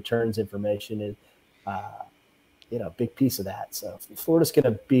Keontae returns information is, big piece of that. So Florida's going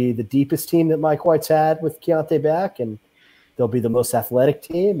to be the deepest team that Mike White's had with Keontae back, and they'll be the most athletic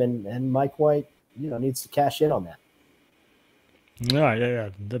team, and Mike White, needs to cash in on that. All right, yeah.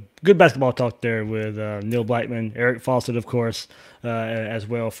 The good basketball talk there with Neil Blackmon, Eric Fawcett, of course, as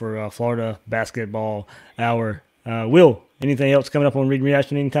well for Florida Basketball Hour. Will, anything else coming up on Read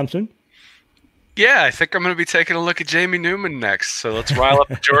Reaction anytime soon? Yeah, I think I'm going to be taking a look at Jamie Newman next. So let's rile up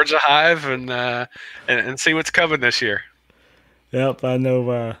the Georgia Hive and see what's coming this year. Yep, I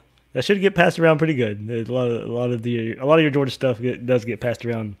know. That should get passed around pretty good. A lot of your Georgia stuff does get passed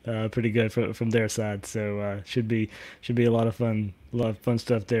around pretty good from their side. So should be a lot of fun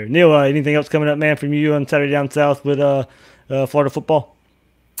stuff there. Neil, anything else coming up, man, from you on Saturday Down South with Florida football?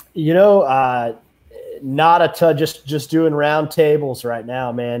 Not a ton. Just doing round tables right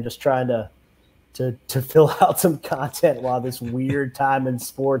now, man. Just trying to fill out some content while this weird time in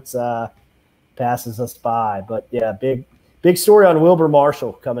sports passes us by. But yeah, big story on Wilbur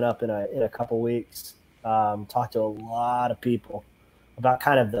Marshall coming up in a couple weeks. Talked to a lot of people about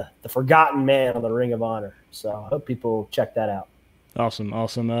kind of the forgotten man on the Ring of Honor. So I hope people check that out. Awesome.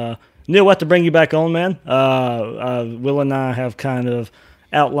 Neil, we'll have to bring you back on, man. Will and I have kind of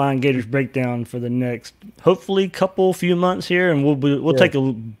outlined Gators breakdown for the next, hopefully, few months here, and we'll take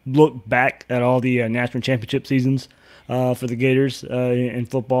a look back at all the national championship seasons for the Gators in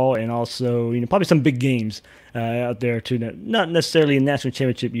football, and also probably some big games out there too. Not necessarily in national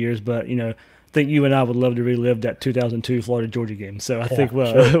championship years, but I think you and I would love to relive that 2002 Florida Georgia game. So I think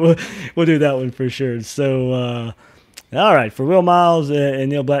we'll do that one for sure. So. All right, for Will Miles and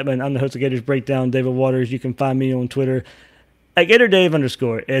Neil Blackmon, I'm the host of Gators Breakdown, David Waters. You can find me on Twitter at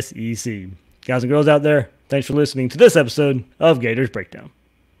GatorDave_SEC. Guys and girls out there, thanks for listening to this episode of Gators Breakdown.